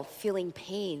people feeling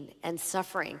pain and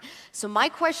suffering. So my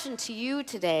question to you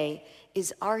today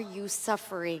is, are you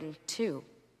suffering too?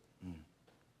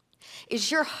 Is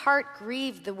your heart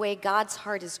grieved the way God's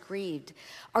heart is grieved?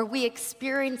 Are we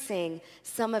experiencing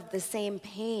some of the same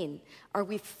pain? Are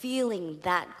we feeling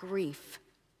that grief?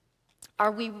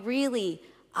 Are we really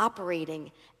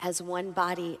operating as one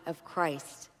body of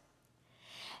Christ?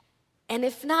 And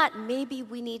if not, maybe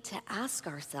we need to ask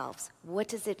ourselves, what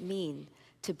does it mean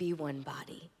to be one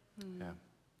body? Yeah.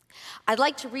 I'd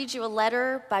like to read you a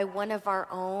letter by one of our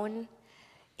own.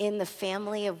 in the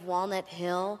family of Walnut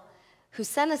Hill who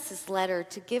sent us this letter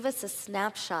to give us a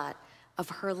snapshot of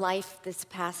her life this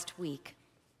past week.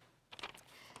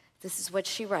 This is what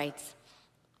she writes.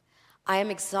 I am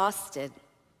exhausted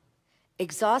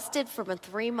from a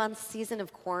 3-month season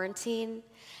of quarantine.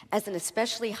 As an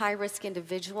especially high-risk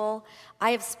individual, I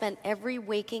have spent every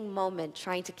waking moment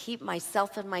trying to keep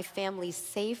myself and my family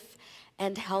safe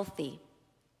and healthy.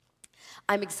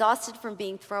 I'm exhausted from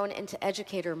being thrown into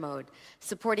educator mode,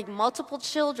 supporting multiple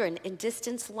children in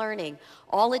distance learning,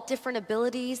 all at different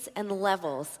abilities and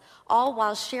levels, all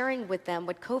while sharing with them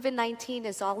what COVID-19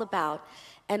 is all about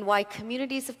and why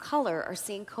communities of color are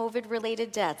seeing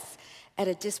COVID-related deaths at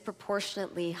a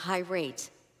disproportionately high rate.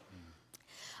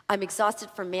 I'm exhausted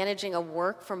from managing a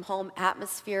work-from-home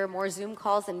atmosphere, more Zoom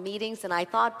calls and meetings than I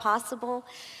thought possible,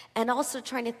 and also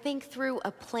trying to think through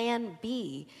a plan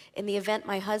B in the event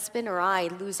my husband or I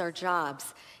lose our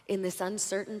jobs in this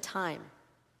uncertain time.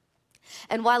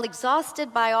 And while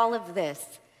exhausted by all of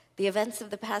this, the events of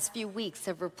the past few weeks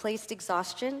have replaced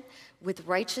exhaustion with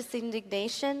righteous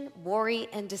indignation, worry,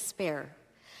 and despair.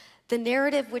 The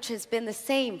narrative, which has been the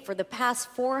same for the past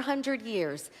 400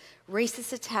 years,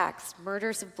 racist attacks,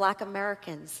 murders of Black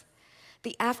Americans,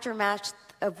 the aftermath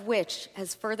of which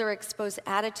has further exposed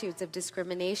attitudes of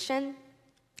discrimination,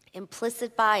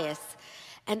 implicit bias,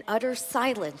 and utter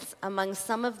silence among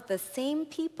some of the same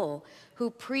people who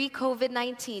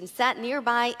pre-COVID-19 sat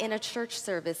nearby in a church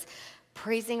service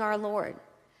praising our Lord,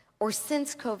 or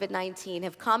since COVID-19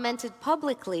 have commented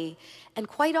publicly and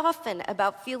quite often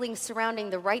about feelings surrounding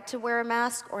the right to wear a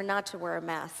mask or not to wear a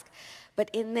mask. But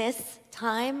in this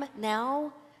time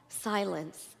now,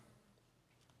 silence.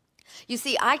 You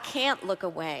see, I can't look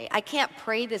away. I can't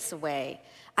pray this away.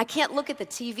 I can't look at the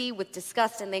TV with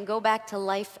disgust and then go back to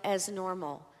life as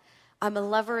normal. I'm a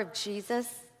lover of Jesus.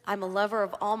 I'm a lover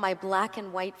of all my Black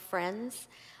and white friends.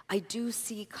 I do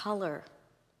see color.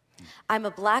 I'm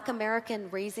a Black American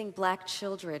raising Black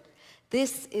children.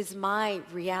 This is my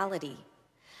reality.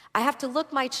 I have to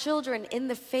look my children in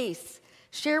the face,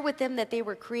 share with them that they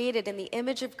were created in the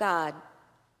image of God,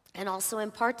 and also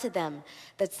impart to them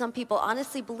that some people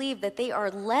honestly believe that they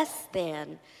are less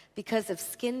than because of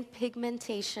skin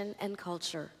pigmentation and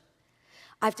culture.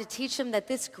 I have to teach them that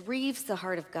this grieves the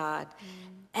heart of God,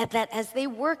 and that as they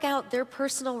work out their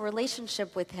personal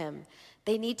relationship with Him,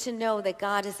 they need to know that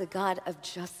God is a God of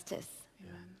justice.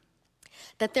 Amen.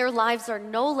 That their lives are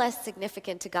no less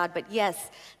significant to God, but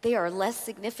yes, they are less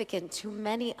significant to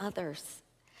many others,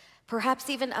 perhaps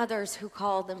even others who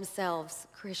call themselves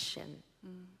Christian.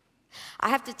 I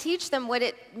have to teach them what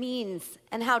it means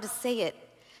and how to say it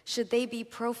should they be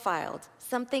profiled,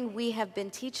 something we have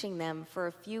been teaching them for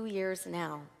a few years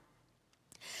now.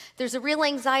 There's a real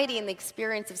anxiety in the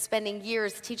experience of spending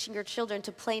years teaching your children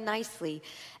to play nicely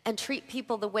and treat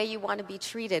people the way you want to be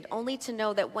treated, only to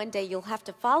know that one day you'll have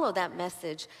to follow that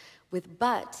message with,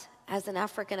 but as an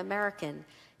African American,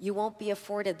 you won't be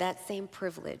afforded that same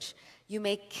privilege. You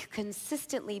may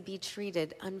consistently be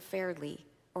treated unfairly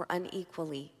or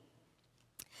unequally.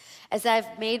 As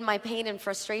I've made my pain and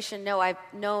frustration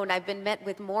known, I've been met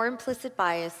with more implicit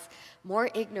bias, more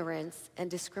ignorance,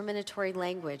 and discriminatory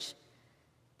language.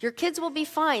 Your kids will be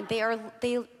fine. They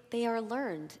are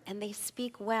learned and they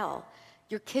speak well.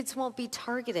 Your kids won't be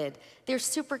targeted. They're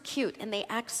super cute and they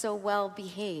act so well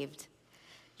behaved.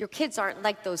 Your kids aren't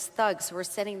like those thugs who are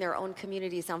setting their own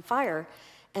communities on fire.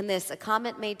 And this, a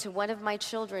comment made to one of my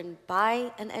children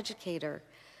by an educator.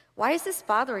 Why is this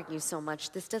bothering you so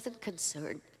much? This doesn't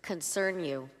concern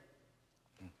you.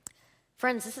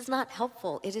 Friends, this is not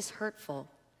helpful. It is hurtful,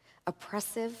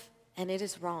 oppressive, and it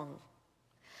is wrong.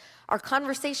 Our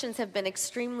conversations have been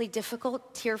extremely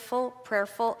difficult, tearful,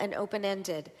 prayerful, and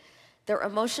open-ended. Their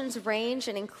emotions range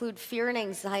and include fear and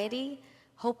anxiety,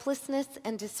 hopelessness,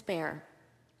 and despair.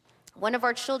 One of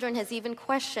our children has even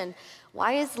questioned,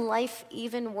 why is life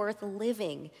even worth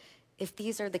living if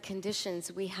these are the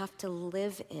conditions we have to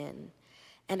live in,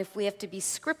 and if we have to be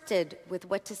scripted with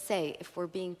what to say if we're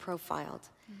being profiled?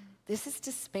 This is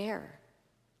despair.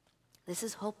 This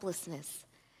is hopelessness.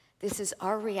 This is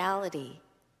our reality.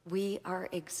 We are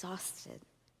exhausted.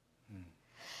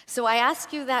 So I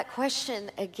ask you that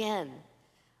question again.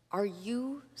 Are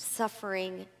you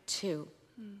suffering too?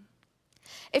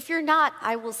 If you're not,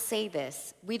 I will say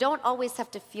this. We don't always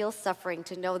have to feel suffering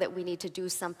to know that we need to do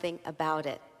something about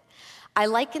it. I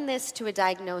liken this to a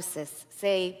diagnosis,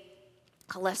 say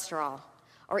cholesterol,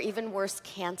 or even worse,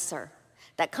 cancer,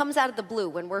 that comes out of the blue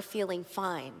when we're feeling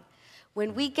fine.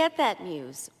 When we get that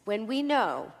news, when we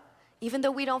know, even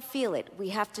though we don't feel it, we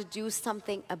have to do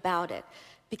something about it.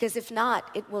 Because if not,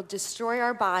 it will destroy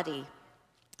our body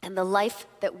and the life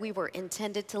that we were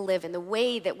intended to live in the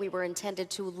way that we were intended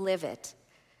to live it.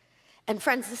 And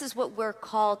friends, this is what we're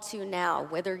called to now,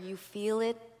 whether you feel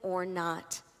it or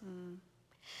not.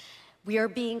 We are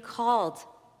being called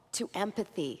to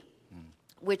empathy,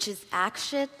 which is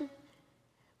action,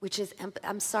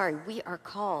 we are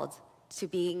called to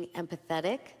being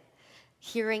empathetic,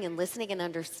 hearing and listening and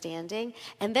understanding,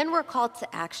 and then we're called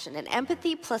to action. And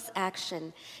empathy plus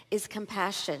action is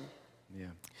compassion. Yeah.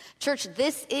 Church,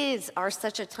 this is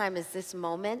such a time as this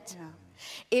moment. Yeah.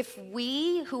 If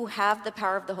we who have the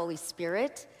power of the Holy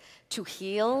Spirit to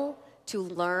heal, to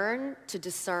learn, to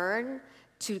discern,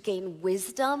 to gain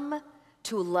wisdom,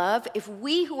 to love, if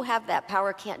we who have that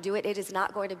power can't do it, it is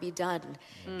not going to be done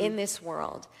in this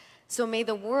world. So may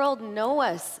the world know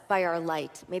us by our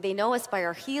light. May they know us by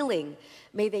our healing.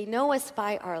 May they know us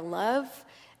by our love.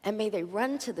 And may they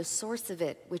run to the source of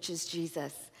it, which is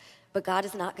Jesus. But God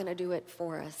is not going to do it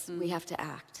for us. We have to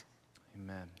act.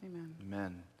 Amen. Amen.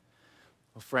 Amen.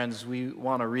 Well, friends, we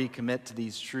want to recommit to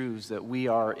these truths that we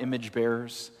are image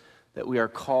bearers, that we are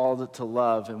called to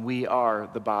love, and we are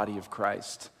the body of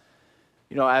Christ.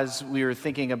 You know, as we were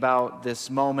thinking about this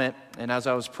moment, and as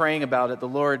I was praying about it, the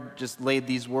Lord just laid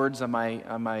these words on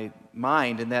my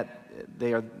mind, and that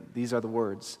these are the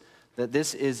words, that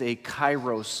this is a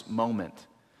kairos moment.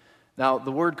 Now,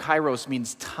 the word kairos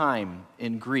means time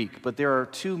in Greek, but there are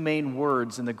two main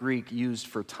words in the Greek used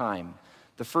for time.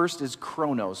 The first is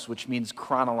chronos, which means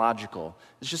chronological.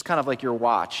 It's just kind of like your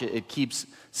watch. It keeps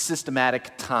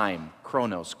systematic time,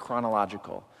 chronos,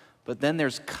 chronological. But then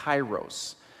there's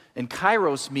kairos. And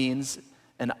kairos means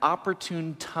an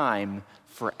opportune time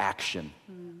for action.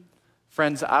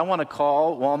 Friends, I want to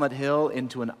call Walnut Hill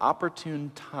into an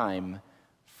opportune time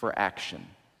for action.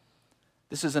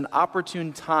 This is an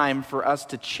opportune time for us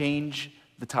to change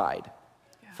the tide,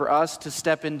 for us to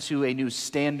step into a new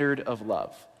standard of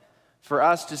love, for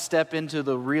us to step into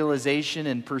the realization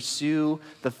and pursue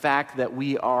the fact that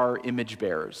we are image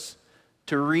bearers,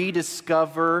 to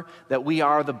rediscover that we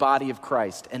are the body of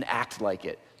Christ and act like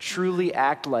it, truly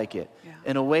act like it,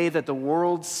 in a way that the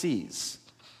world sees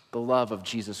the love of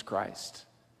Jesus Christ.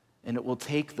 And it will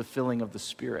take the filling of the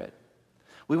Spirit.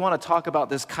 We want to talk about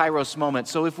this kairos moment.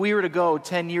 So if we were to go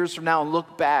 10 years from now and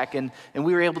look back and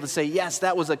we were able to say, yes,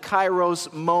 that was a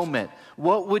kairos moment,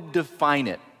 what would define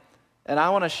it? And I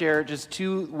want to share just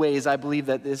two ways I believe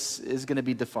that this is going to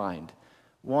be defined.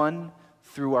 One,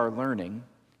 through our learning,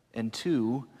 and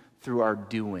two, through our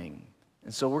doing.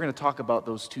 And so we're going to talk about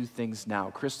those two things now.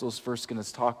 Crystal's first going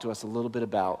to talk to us a little bit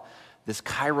about this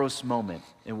kairos moment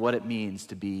and what it means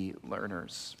to be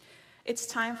learners. It's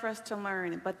time for us to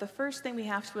learn, but the first thing we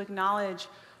have to acknowledge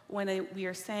when we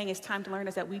are saying it's time to learn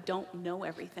is that we don't know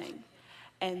everything.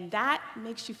 And that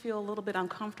makes you feel a little bit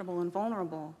uncomfortable and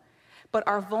vulnerable. But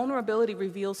our vulnerability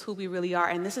reveals who we really are.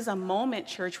 And this is a moment,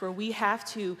 church, where we have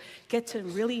to get to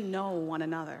really know one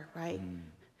another, right?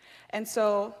 And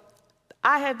so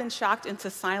I had been shocked into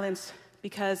silence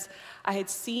because I had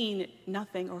seen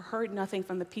nothing or heard nothing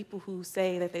from the people who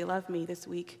say that they love me this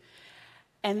week.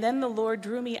 And then the Lord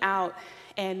drew me out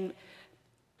and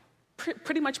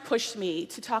pretty much pushed me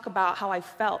to talk about how I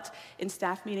felt in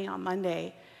staff meeting on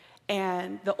Monday.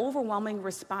 And the overwhelming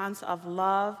response of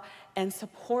love and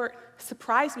support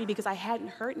surprised me because I hadn't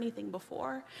heard anything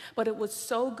before. But it was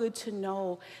so good to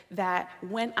know that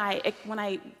when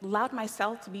I allowed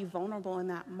myself to be vulnerable in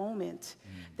that moment,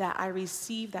 that I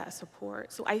received that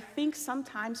support. So I think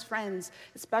sometimes friends,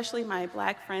 especially my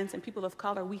Black friends and people of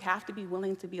color, we have to be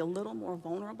willing to be a little more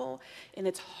vulnerable, and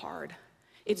it's hard.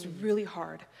 It's really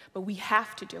hard, but we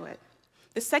have to do it.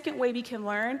 The second way we can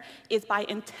learn is by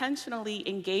intentionally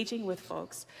engaging with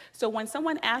folks. So when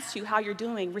someone asks you how you're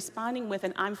doing, responding with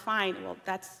an "I'm fine," well,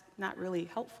 that's not really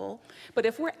helpful. But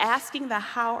if we're asking the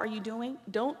 "how are you doing,"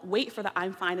 don't wait for the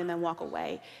 "I'm fine" and then walk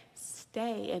away.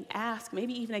 Stay and ask,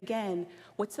 maybe even again,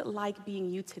 what's it like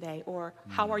being you today? Or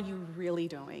how are you really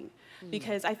doing?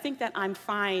 Because I think that "I'm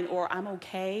fine" or "I'm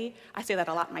okay," I say that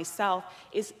a lot myself,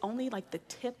 is only like the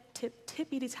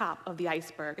tippity top of the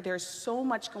iceberg. There's so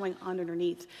much going on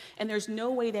underneath. And there's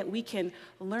no way that we can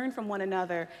learn from one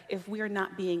another if we are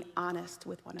not being honest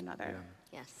with one another.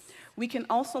 Yes. We can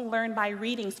also learn by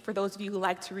readings for those of you who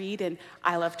like to read, and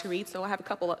I love to read, so I have a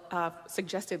couple of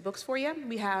suggested books for you.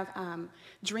 We have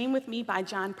Dream With Me by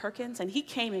John Perkins, and he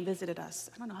came and visited us.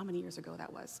 I don't know how many years ago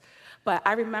that was, but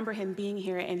I remember him being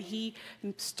here, and he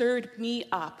stirred me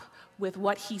up with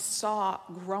what he saw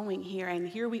growing here, and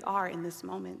here we are in this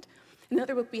moment.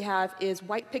 Another book we have is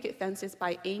White Picket Fences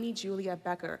by Amy Julia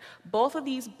Becker. Both of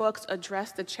these books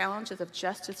address the challenges of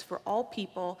justice for all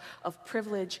people of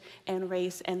privilege and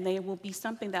race, and they will be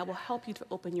something that will help you to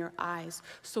open your eyes.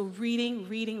 So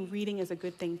reading is a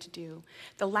good thing to do.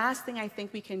 The last thing I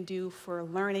think we can do for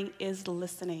learning is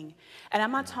listening. And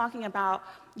I'm not talking about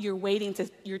you're waiting to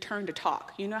your turn to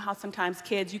talk. You know how sometimes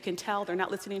kids, you can tell they're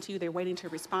not listening to you, they're waiting to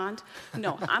respond?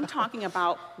 No, I'm talking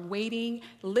about waiting,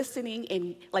 listening,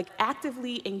 and like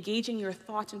actively engaging your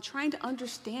thoughts and trying to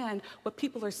understand what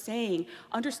people are saying,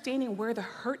 understanding where the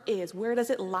hurt is, where does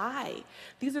it lie?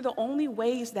 These are the only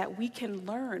ways that we can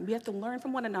learn. We have to learn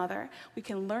from one another, we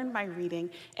can learn by reading,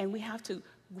 and we have to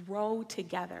grow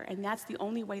together. And that's the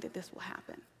only way that this will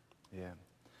happen. Yeah.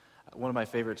 One of my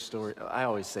favorite stories, I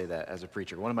always say that as a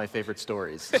preacher, one of my favorite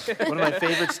stories. One of my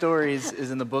favorite stories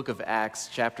is in the book of Acts,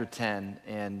 chapter 10,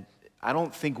 and I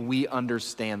don't think we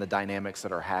understand the dynamics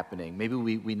that are happening. Maybe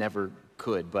we never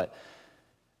could, but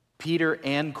Peter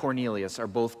and Cornelius are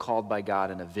both called by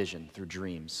God in a vision through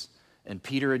dreams. And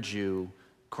Peter a Jew,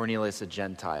 Cornelius a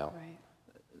Gentile. Right.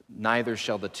 Neither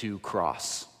shall the two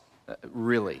cross.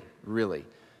 Really.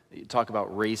 You talk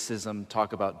about racism,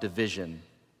 talk about division.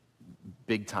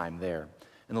 Big time there.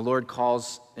 And the Lord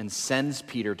calls and sends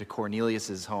Peter to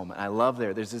Cornelius' home. And I love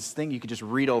there's this thing you could just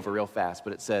read over real fast,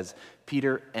 but it says,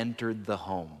 Peter entered the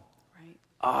home. Right.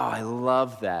 Oh, I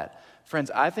love that.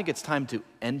 Friends, I think it's time to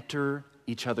enter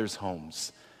each other's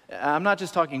homes. I'm not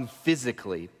just talking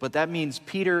physically, but that means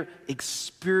Peter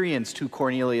experienced who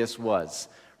Cornelius was,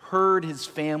 heard his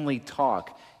family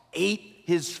talk, ate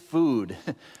his food,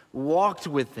 walked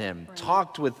with him, right.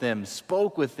 Talked with him,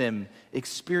 spoke with him,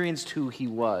 experienced who he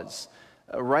was.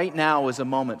 Right now is a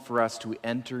moment for us to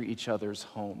enter each other's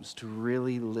homes, to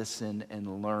really listen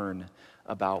and learn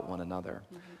about one another.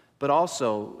 Right. But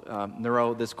also,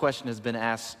 Nero, this question has been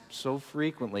asked so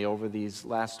frequently over these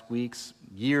last weeks,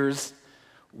 years.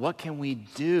 What can we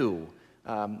do?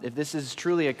 If this is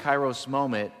truly a Kairos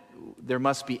moment, there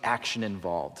must be action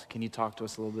involved. Can you talk to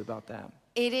us a little bit about that?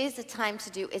 It is a time to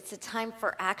do, it's a time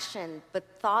for action, but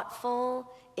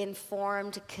thoughtful,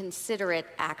 informed, considerate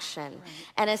action. Right.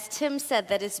 And as Tim said,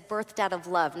 that is birthed out of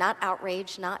love, not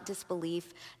outrage, not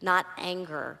disbelief, not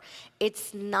anger.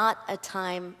 It's not a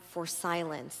time for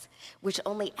silence, which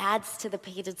only adds to the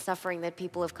pain and suffering that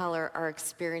people of color are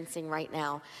experiencing right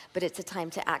now, but it's a time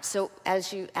to act. So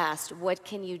as you asked, what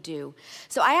can you do?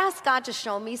 So I asked God to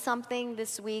show me something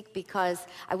this week because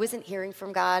I wasn't hearing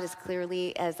from God as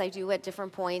clearly as I do at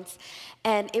different points,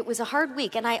 and it was a hard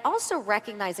week. And I also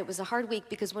recognize it was a hard week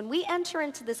because when we enter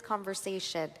into this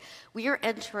conversation, we are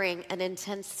entering an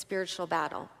intense spiritual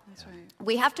battle. That's right.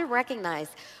 We have to recognize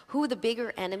who the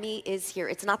bigger enemy is here.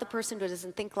 It's not the person who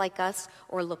doesn't think like us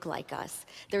or look like us.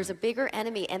 There's a bigger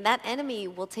enemy, and that enemy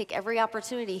will take every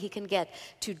opportunity he can get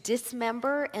to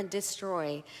dismember and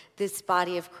destroy this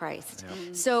body of Christ.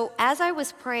 Yep. So as I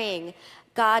was praying,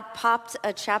 God popped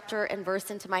a chapter and verse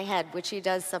into my head, which he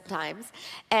does sometimes.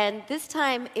 And this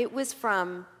time it was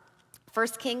from 1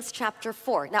 Kings chapter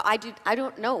 4. Now, I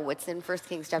don't know what's in 1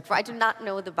 Kings chapter 4. I do not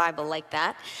know the Bible like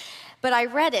that. But I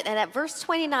read it, and at verse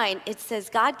 29, it says,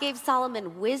 God gave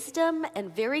Solomon wisdom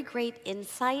and very great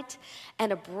insight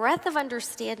and a breadth of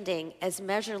understanding as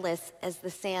measureless as the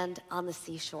sand on the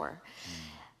seashore.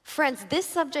 Friends, this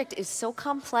subject is so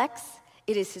complex.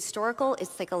 It is historical,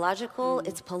 it's psychological,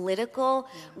 it's political.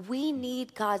 Yeah. We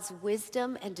need God's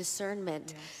wisdom and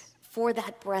discernment for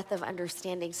that breadth of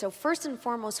understanding. So first and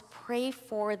foremost, pray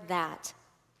for that.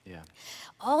 Yeah.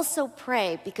 Also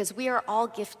pray, because we are all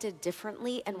gifted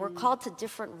differently and we're called to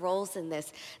different roles in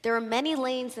this. There are many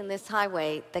lanes in this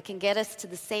highway that can get us to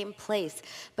the same place,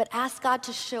 but ask God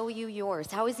to show you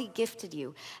yours. How has he gifted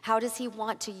you? How does he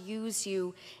want to use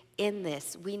you in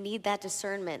this? We need that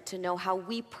discernment to know how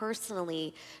we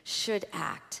personally should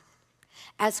act.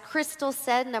 As Crystal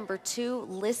said, number 2,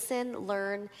 listen,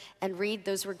 learn, and read.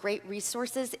 Those were great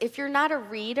resources. If you're not a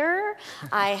reader,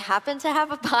 I happen to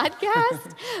have a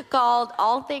podcast called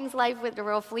All Things Life with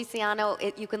Nero Feliciano.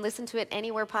 You can listen to it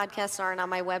anywhere podcasts are and on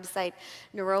my website,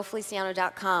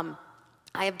 nerofeliciano.com.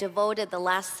 I have devoted the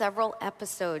last several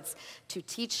episodes to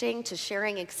teaching, to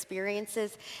sharing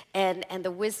experiences, and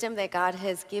the wisdom that God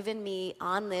has given me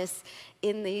on this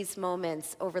in these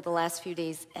moments over the last few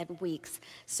days and weeks.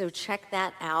 So check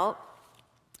that out.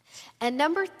 And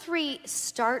number 3,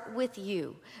 start with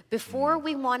you. Before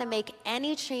we want to make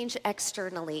any change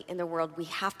externally in the world, we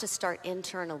have to start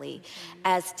internally.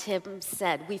 As Tim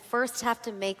said, we first have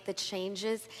to make the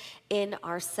changes in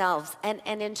ourselves. And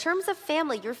in terms of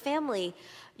family,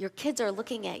 your kids are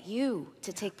looking at you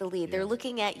to take the lead. They're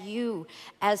looking at you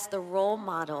as the role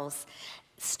models.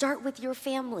 Start with your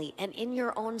family and in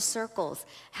your own circles.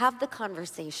 Have the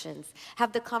conversations.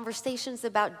 Have the conversations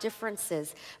about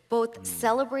differences, both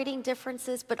celebrating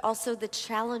differences, but also the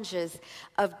challenges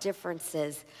of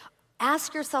differences.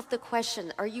 Ask yourself the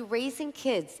question, are you raising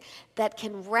kids that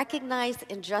can recognize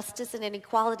injustice and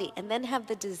inequality and then have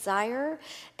the desire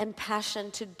and passion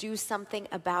to do something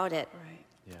about it? Right.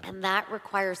 Yeah. And that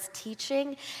requires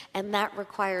teaching, and that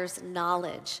requires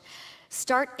knowledge.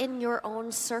 Start in your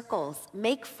own circles.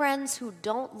 Make friends who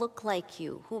don't look like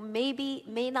you, who maybe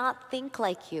may not think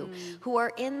like you, who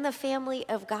are in the family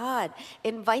of God.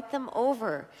 Invite them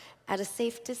over at a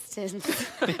safe distance,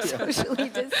 socially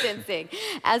distancing,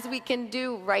 as we can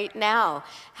do right now.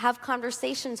 Have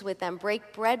conversations with them,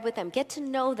 break bread with them, get to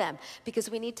know them, because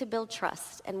we need to build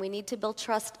trust, and we need to build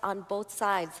trust on both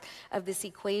sides of this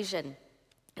equation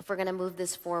if we're going to move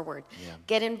this forward. Yeah.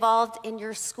 Get involved in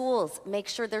your schools. Make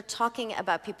sure they're talking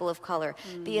about people of color,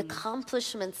 the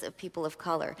accomplishments of people of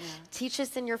color. Teach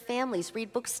us in your families.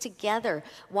 Read books together.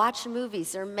 Watch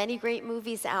movies. There are many great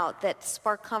movies out that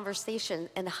spark conversation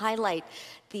and highlight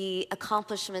the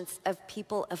accomplishments of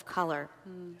people of color.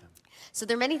 So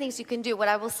there are many things you can do. What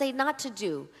I will say not to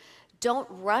do, don't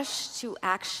rush to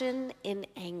action in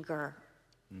anger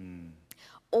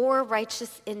or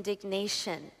righteous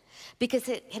indignation, because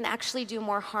it can actually do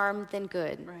more harm than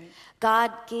good. Right.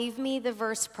 God gave me the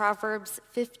verse Proverbs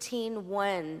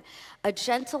 15:1. A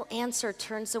gentle answer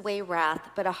turns away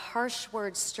wrath, but a harsh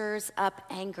word stirs up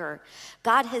anger.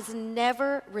 God has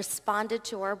never responded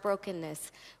to our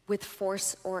brokenness with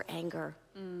force or anger.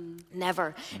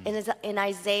 Never. In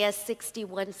Isaiah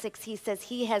 61:6, he says,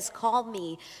 he has called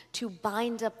me to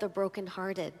bind up the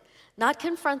brokenhearted, not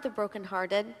confront the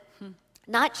brokenhearted,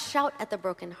 not shout at the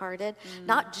brokenhearted,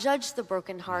 not judge the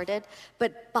brokenhearted,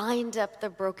 but bind up the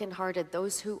brokenhearted,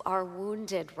 those who are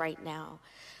wounded right now.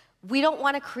 We don't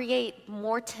want to create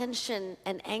more tension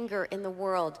and anger in the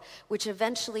world, which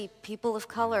eventually people of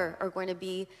color are going to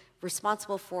be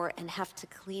responsible for and have to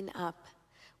clean up.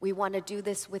 We want to do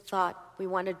this with thought. We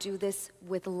want to do this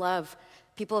with love.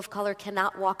 People of color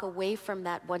cannot walk away from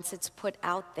that once it's put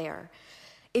out there.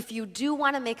 If you do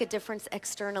want to make a difference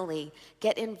externally,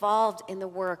 get involved in the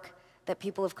work that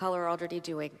people of color are already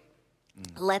doing.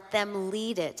 Let them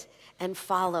lead it and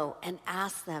follow and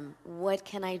ask them, what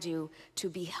can I do to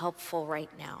be helpful right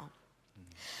now?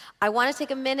 I want to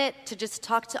take a minute to just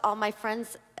talk to all my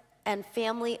friends and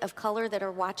family of color that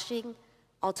are watching,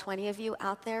 all 20 of you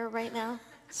out there right now.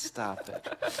 Stop it.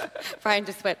 Brian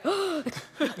just went,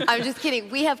 I'm just kidding.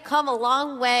 We have come a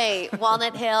long way,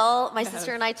 Walnut Hill. My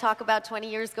sister and I talk about 20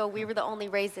 years ago, we were the only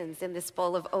raisins in this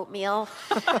bowl of oatmeal.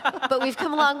 But we've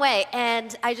come a long way.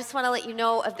 And I just want to let you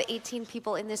know, of the 18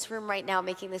 people in this room right now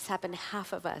making this happen,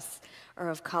 half of us are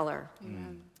of color.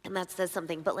 And that says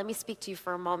something. But let me speak to you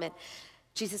for a moment.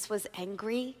 Jesus was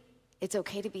angry. It's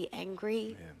okay to be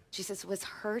angry. Jesus was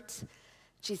hurt.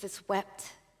 Jesus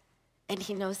wept. And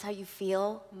he knows how you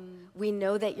feel. We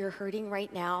know that you're hurting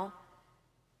right now.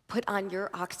 Put on your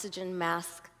oxygen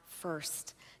mask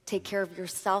first. Take care of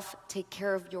yourself. Take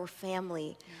care of your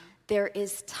family. There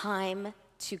is time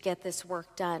to get this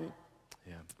work done.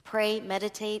 Pray,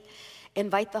 meditate,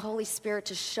 invite the Holy Spirit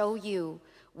to show you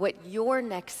what your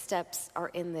next steps are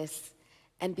in this,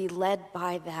 and be led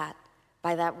by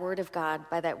that word of God,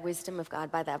 by that wisdom of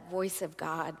God, by that voice of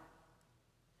God.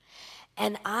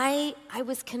 And I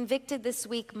was convicted this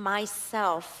week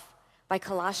myself by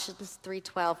Colossians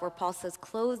 3:12, where Paul says,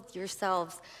 clothe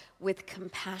yourselves with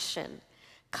compassion,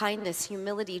 kindness,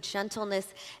 humility,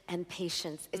 gentleness, and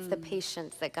patience. It's the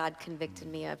patience that God convicted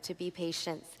me of, to be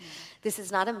patient. This is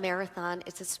not a marathon,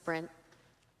 it's a sprint.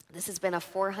 This has been a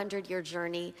 400-year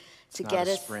journey to get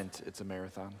us. It's not a sprint, it's a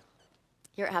marathon.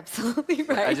 You're absolutely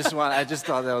right. I just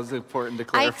thought that was important to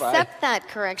clarify. I accept that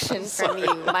correction from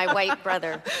you, my white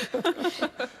brother.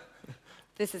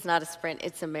 This is not a sprint,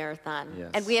 it's a marathon.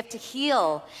 Yes. And we have to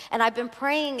heal. And I've been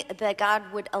praying that God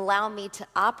would allow me to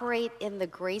operate in the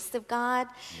grace of God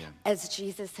as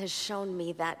Jesus has shown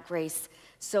me that grace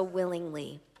so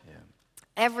willingly.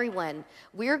 Everyone,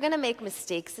 we're going to make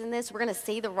mistakes in this. We're going to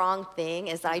say the wrong thing,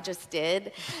 as I just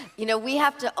did. You know, we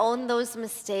have to own those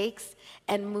mistakes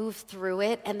and move through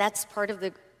it, and that's part of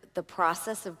the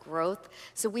process of growth.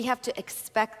 So we have to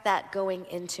expect that going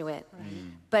into it.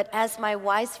 But as my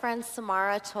wise friend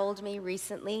Samara told me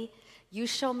recently, you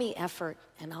show me effort,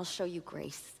 and I'll show you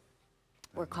grace.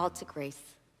 We're called to grace.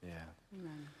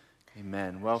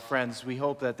 Amen. Well, friends, we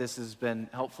hope that this has been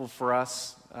helpful for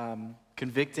us,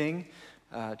 convicting,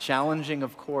 challenging,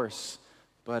 of course,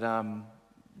 but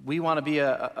we want to be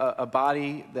a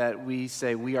body that we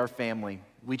say we are family.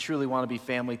 We truly want to be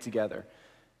family together.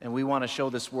 And we want to show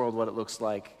this world what it looks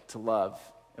like to love.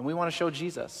 And we want to show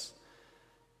Jesus.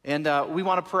 And we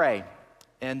want to pray.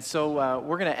 And so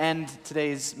we're going to end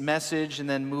today's message and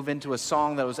then move into a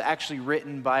song that was actually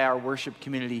written by our worship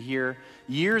community here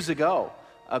years ago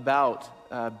about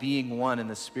being one in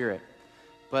the Spirit.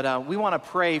 But we want to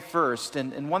pray first.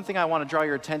 And one thing I want to draw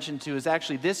your attention to is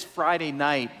actually this Friday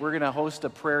night, we're going to host a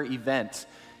prayer event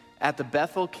at the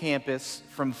Bethel campus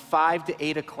from 5 to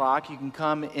 8 o'clock. You can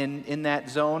come in that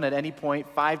zone at any point,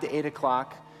 5 to 8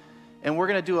 o'clock. And we're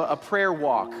going to do a prayer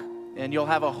walk. And you'll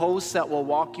have a host that will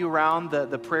walk you around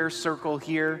the prayer circle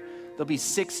here. There'll be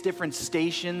 6 different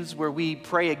stations where we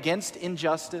pray against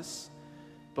injustice,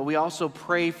 but we also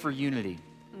pray for unity.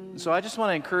 So I just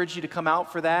want to encourage you to come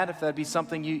out for that. If that'd be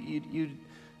something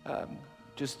that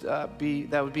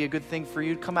would be a good thing for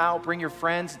you. Come out, bring your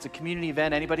friends. It's a community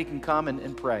event. Anybody can come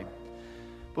and pray.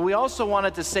 But we also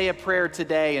wanted to say a prayer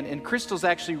today, and Crystal's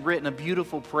actually written a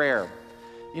beautiful prayer.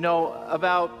 You know,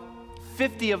 about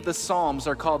 50 of the Psalms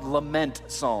are called lament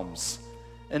Psalms.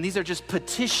 And these are just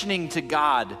petitioning to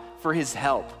God for his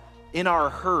help in our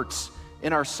hurts,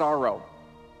 in our sorrow.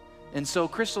 And so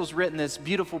Crystal's written this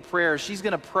beautiful prayer. She's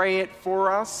going to pray it for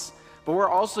us, but we're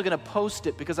also going to post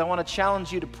it because I want to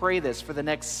challenge you to pray this for the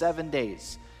next 7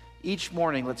 days. Each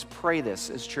morning, let's pray this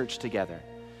as church together.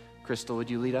 Crystal, would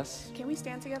you lead us? Can we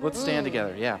stand together? Let's stand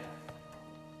together, yeah.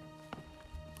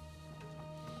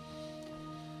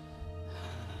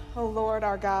 Oh Lord,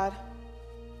 our God,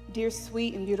 dear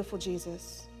sweet and beautiful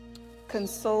Jesus,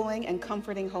 consoling and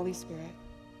comforting Holy Spirit,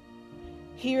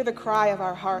 hear the cry of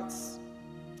our hearts.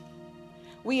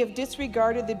 We have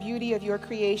disregarded the beauty of your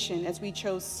creation as we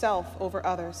chose self over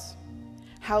others.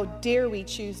 How dare we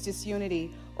choose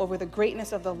disunity over the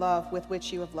greatness of the love with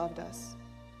which you have loved us.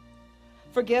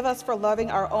 Forgive us for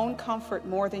loving our own comfort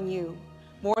more than you,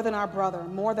 more than our brother,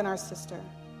 more than our sister.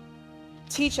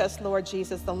 Teach us, Lord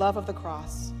Jesus, the love of the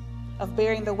cross, of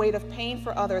bearing the weight of pain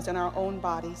for others in our own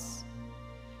bodies.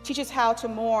 Teach us how to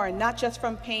mourn, not just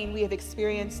from pain we have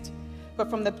experienced, but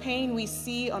from the pain we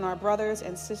see on our brothers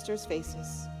and sisters'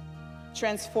 faces.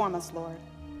 Transform us, Lord,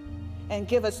 and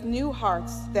give us new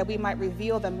hearts that we might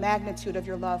reveal the magnitude of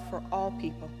your love for all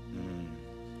people.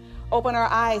 Open our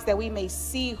eyes that we may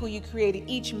see who you created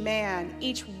each man,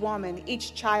 each woman,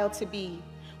 each child to be.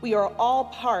 We are all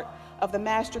part of the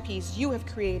masterpiece you have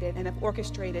created and have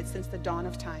orchestrated since the dawn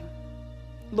of time.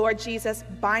 Lord Jesus,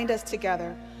 bind us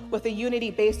together with a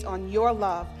unity based on your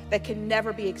love that can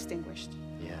never be extinguished,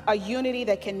 a unity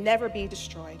that can never be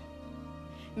destroyed.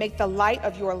 Make the light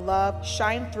of your love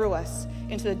shine through us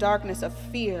into the darkness of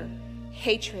fear,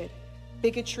 hatred,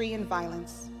 bigotry, and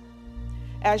violence.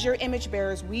 As your image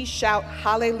bearers, we shout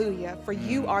hallelujah, for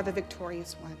you are the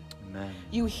victorious one. Amen.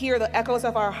 You hear the echoes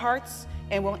of our hearts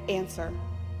and will answer.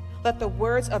 Let the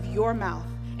words of your mouth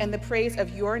and the praise of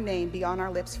your name be on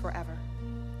our lips forever.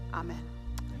 Amen.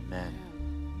 Amen.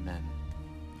 Amen.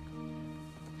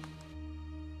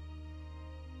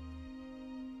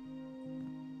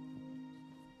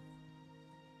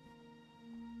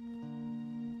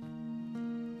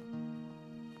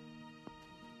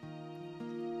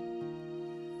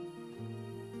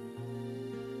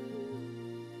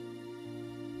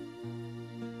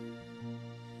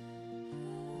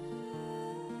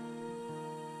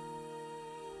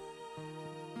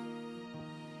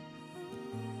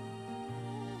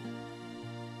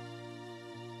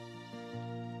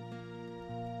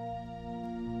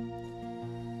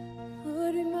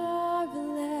 Lord, we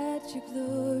marvel at your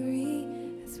glory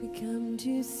as we come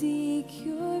to seek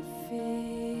your face.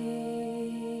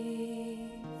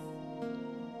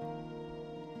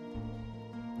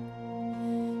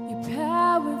 You're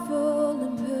powerful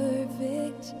and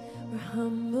perfect. We're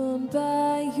humbled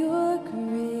by your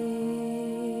grace.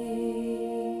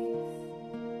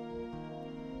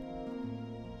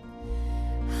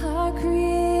 Our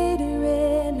Creator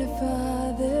and our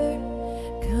Father,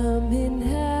 come and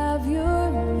have your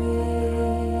way.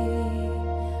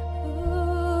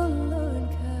 Oh Lord,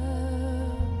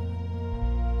 come.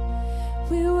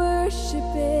 We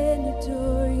worship and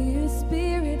adore you.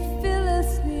 Spirit, fill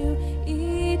us new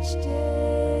each day.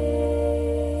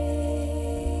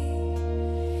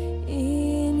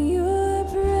 In your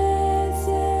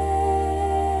presence,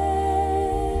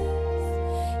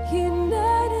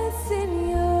 unite us in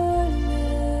your love.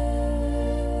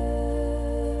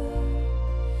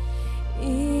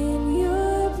 In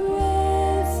your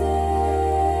presence,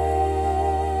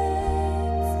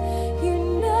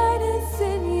 unite us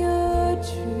in your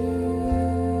truth.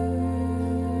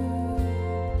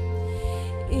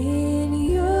 In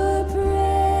your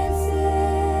presence,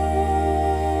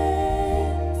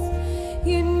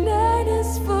 unite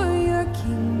us for your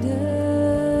kingdom.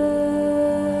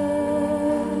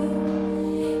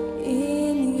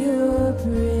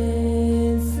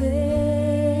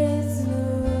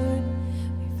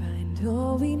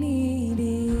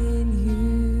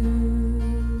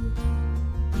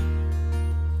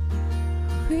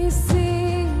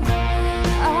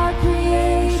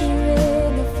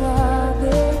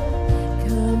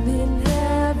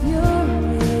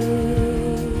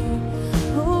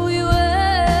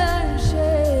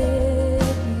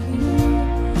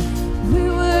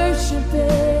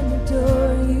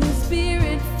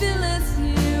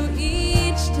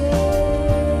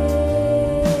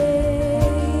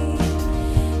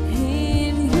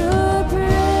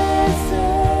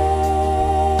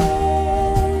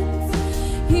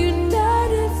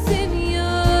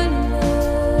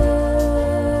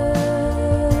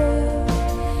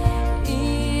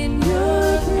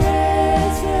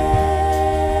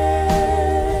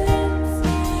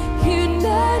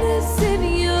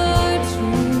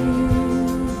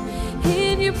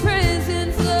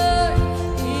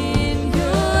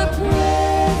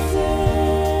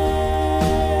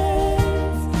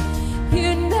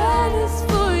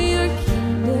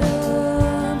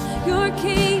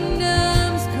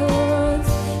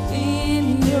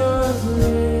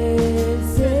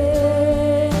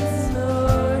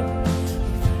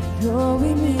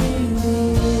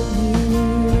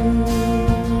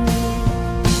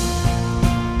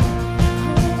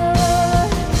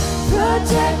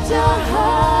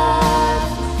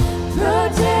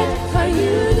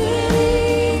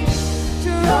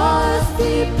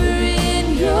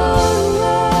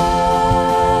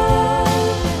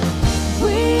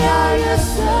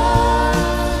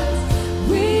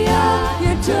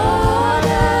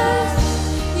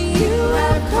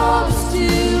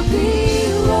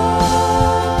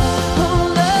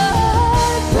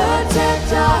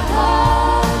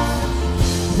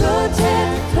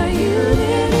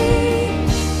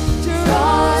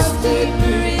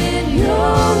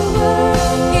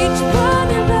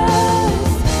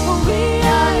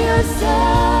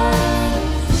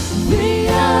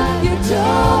 your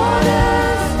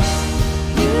daughters.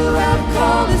 You have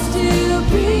called us to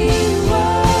be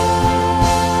one.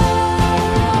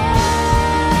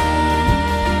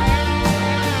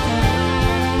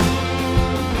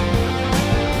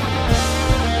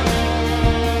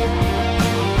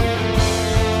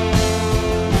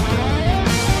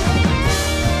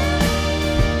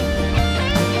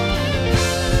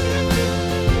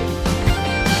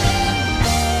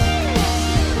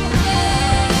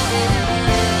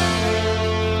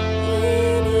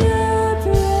 In your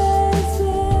presence,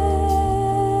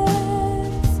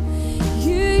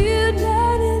 you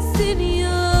unite us in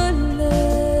your love.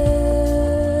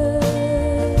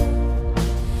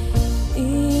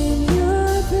 In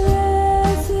your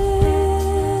presence,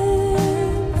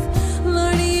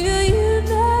 Lord, you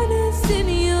unite us in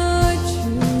your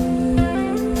truth.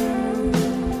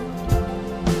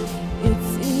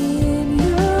 It's in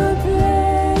your presence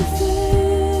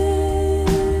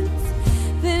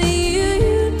that you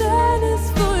unite us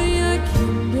for your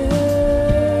kingdom.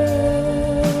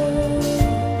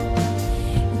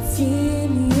 It's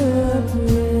in your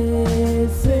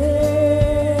presence,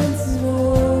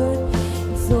 Lord.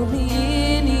 It's only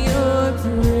in your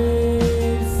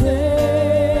presence,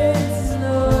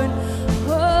 Lord.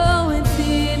 Oh, it's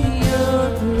in your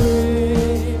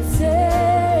presence,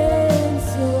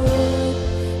 Lord.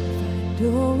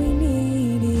 Find all we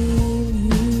need in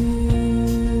you.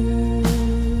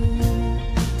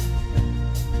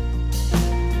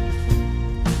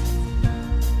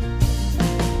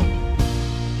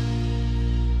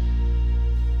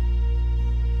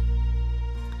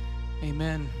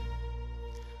 Amen.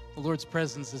 The Lord's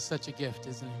presence is such a gift,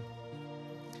 isn't it?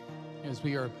 As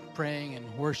we are praying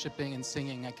and worshiping and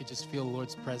singing, I could just feel the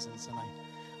Lord's presence. And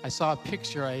I saw a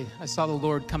picture. I saw the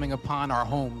Lord coming upon our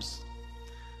homes.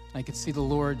 And I could see the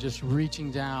Lord just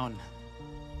reaching down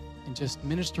and just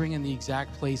ministering in the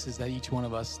exact places that each one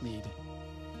of us need.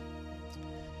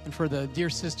 And for the dear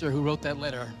sister who wrote that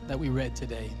letter that we read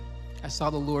today, I saw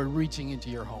the Lord reaching into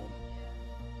your home.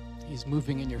 He's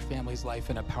moving in your family's life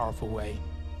in a powerful way.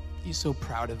 He's so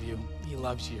proud of you. He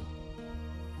loves you.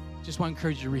 Just want to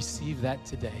encourage you to receive that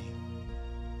today.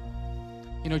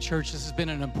 You know, church, this has been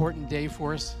an important day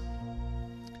for us.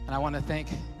 And I want to thank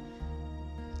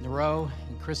Nero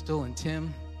and Crystal and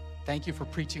Tim. Thank you for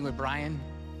preaching with Brian.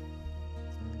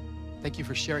 Thank you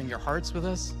for sharing your hearts with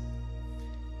us.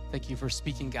 Thank you for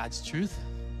speaking God's truth.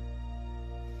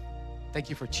 Thank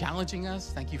you for challenging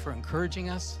us. Thank you for encouraging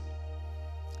us.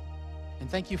 And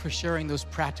thank you for sharing those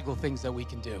practical things that we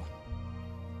can do.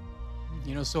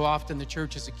 You know, so often the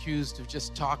church is accused of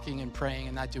just talking and praying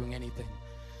and not doing anything.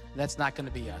 That's not going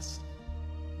to be us.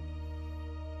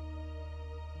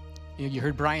 You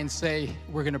heard Brian say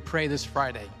we're going to pray this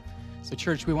Friday. So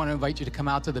church, we want to invite you to come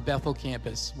out to the Bethel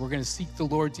campus. We're going to seek the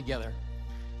Lord together.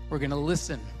 We're going to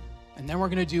listen, and then we're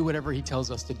going to do whatever he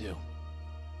tells us to do.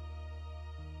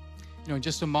 You know, in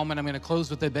just a moment, I'm going to close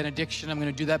with a benediction. I'm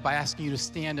going to do that by asking you to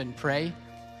stand and pray.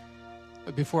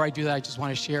 But before I do that, I just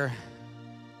want to share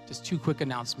just two quick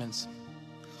announcements.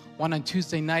 One, on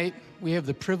Tuesday night, we have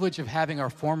the privilege of having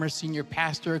our former senior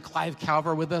pastor, Clive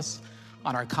Calver, with us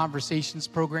on our Conversations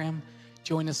program.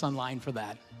 Join us online for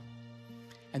that.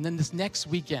 And then this next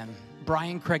weekend,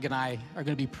 Brian, Craig, and I are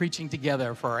going to be preaching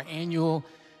together for our annual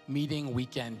meeting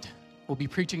weekend. We'll be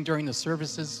preaching during the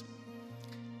services.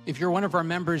 If you're one of our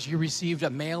members, you received a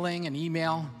mailing, an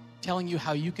email telling you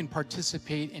how you can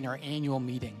participate in our annual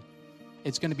meeting.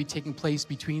 It's going to be taking place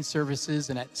between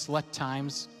services and at select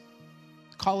times.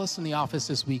 Call us in the office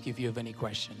this week if you have any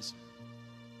questions.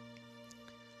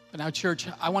 But now, church,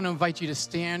 I want to invite you to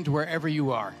stand wherever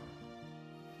you are.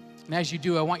 And as you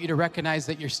do, I want you to recognize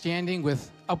that you're standing with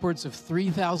upwards of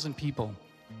 3,000 people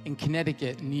in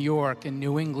Connecticut, New York, and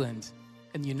New England,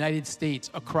 and the United States,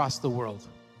 across the world.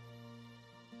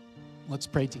 Let's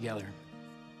pray together.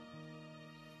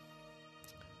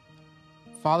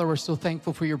 Father, we're so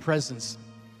thankful for your presence.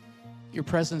 Your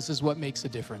presence is what makes a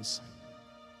difference.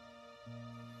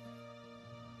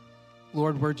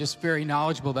 Lord, we're just very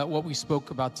knowledgeable that what we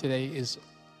spoke about today is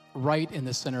right in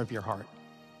the center of your heart.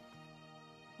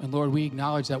 And Lord, we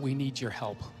acknowledge that we need your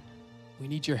help. We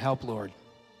need your help, Lord.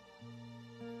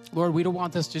 Lord, we don't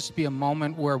want this just to be a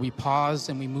moment where we pause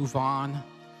and we move on.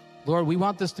 Lord, we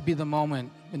want this to be the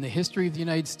moment in the history of the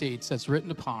United States that's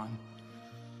written upon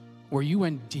where you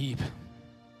went deep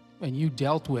and you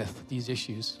dealt with these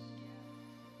issues.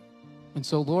 And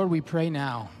so, Lord, we pray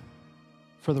now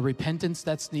for the repentance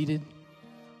that's needed,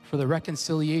 for the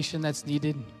reconciliation that's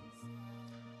needed,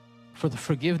 for the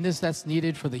forgiveness that's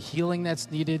needed, for the healing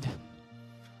that's needed.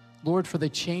 Lord, for the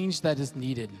change that is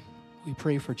needed. We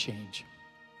pray for change.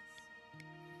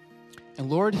 And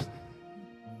Lord,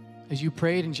 as you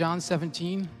prayed in John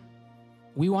 17,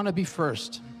 we want to be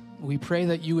first. We pray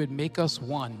that you would make us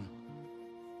one.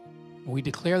 We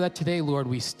declare that today, Lord,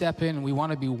 we step in and we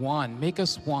want to be one. Make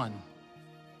us one.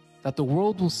 That the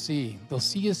world will see. They'll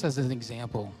see us as an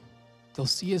example. They'll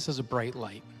see us as a bright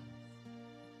light.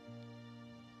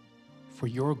 For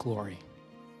your glory.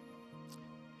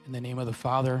 In the name of the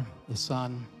Father, the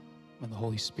Son, and the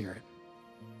Holy Spirit.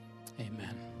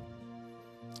 Amen.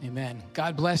 Amen.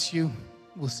 God bless you.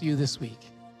 We'll see you this week.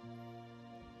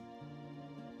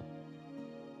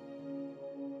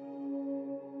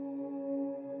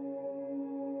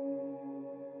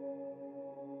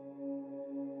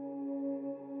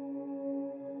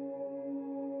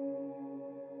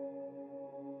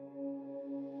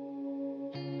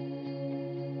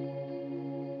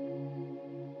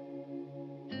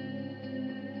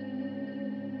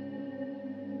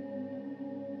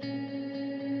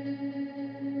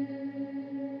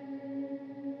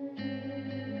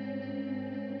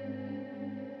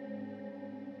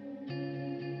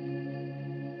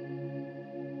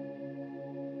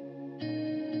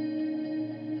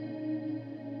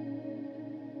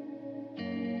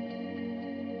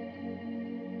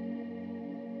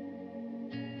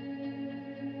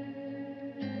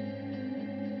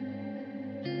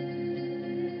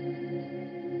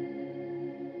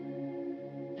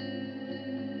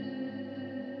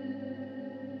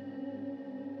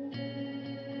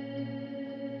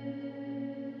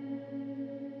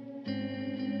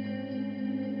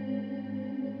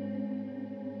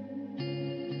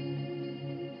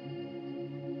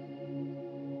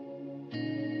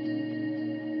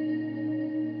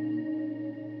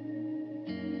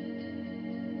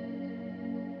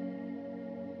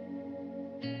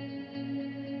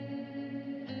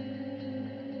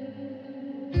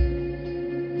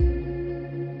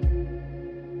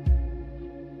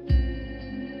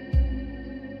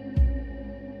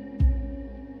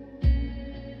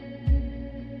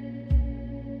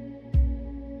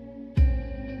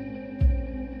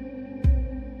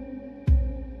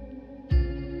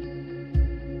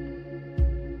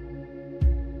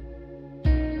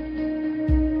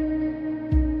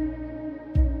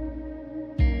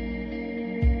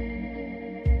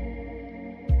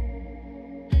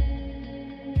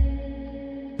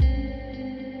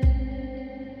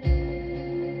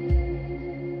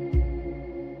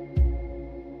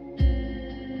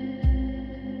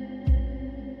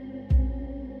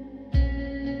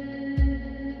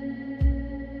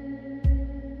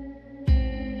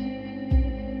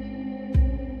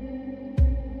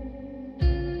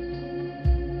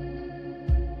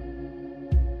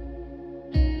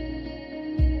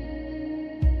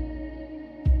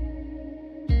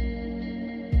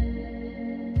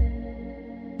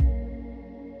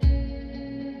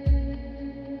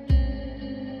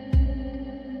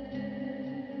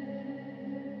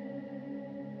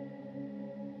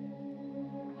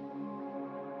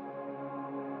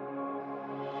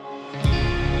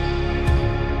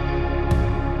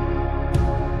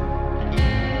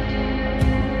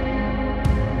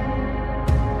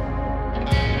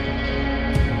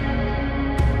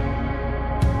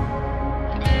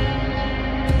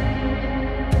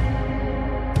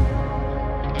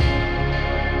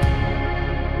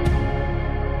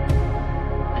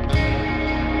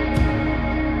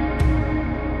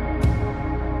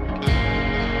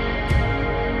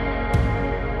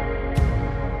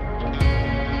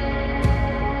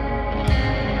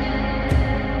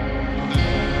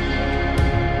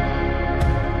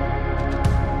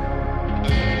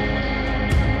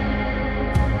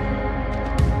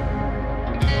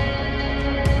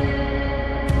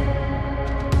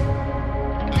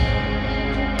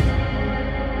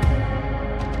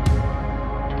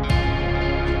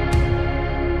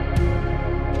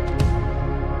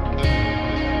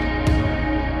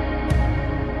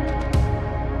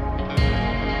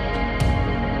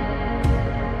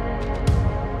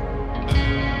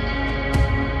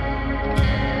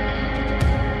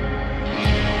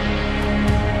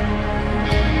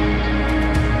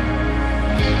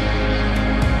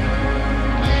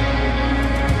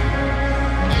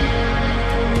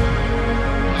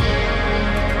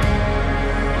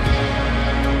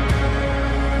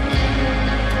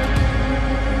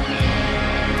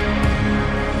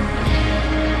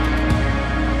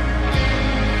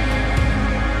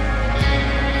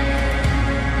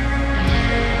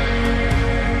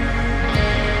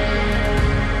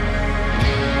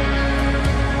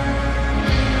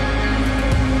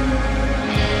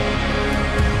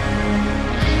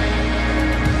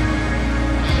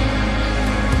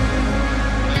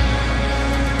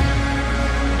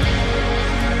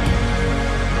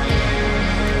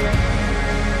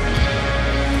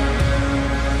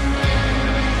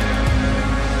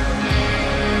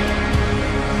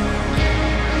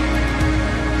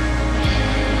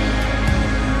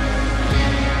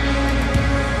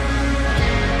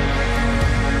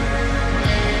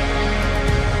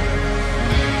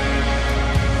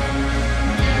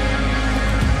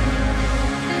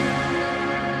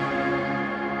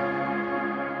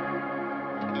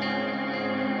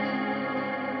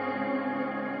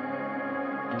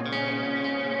 Thank you.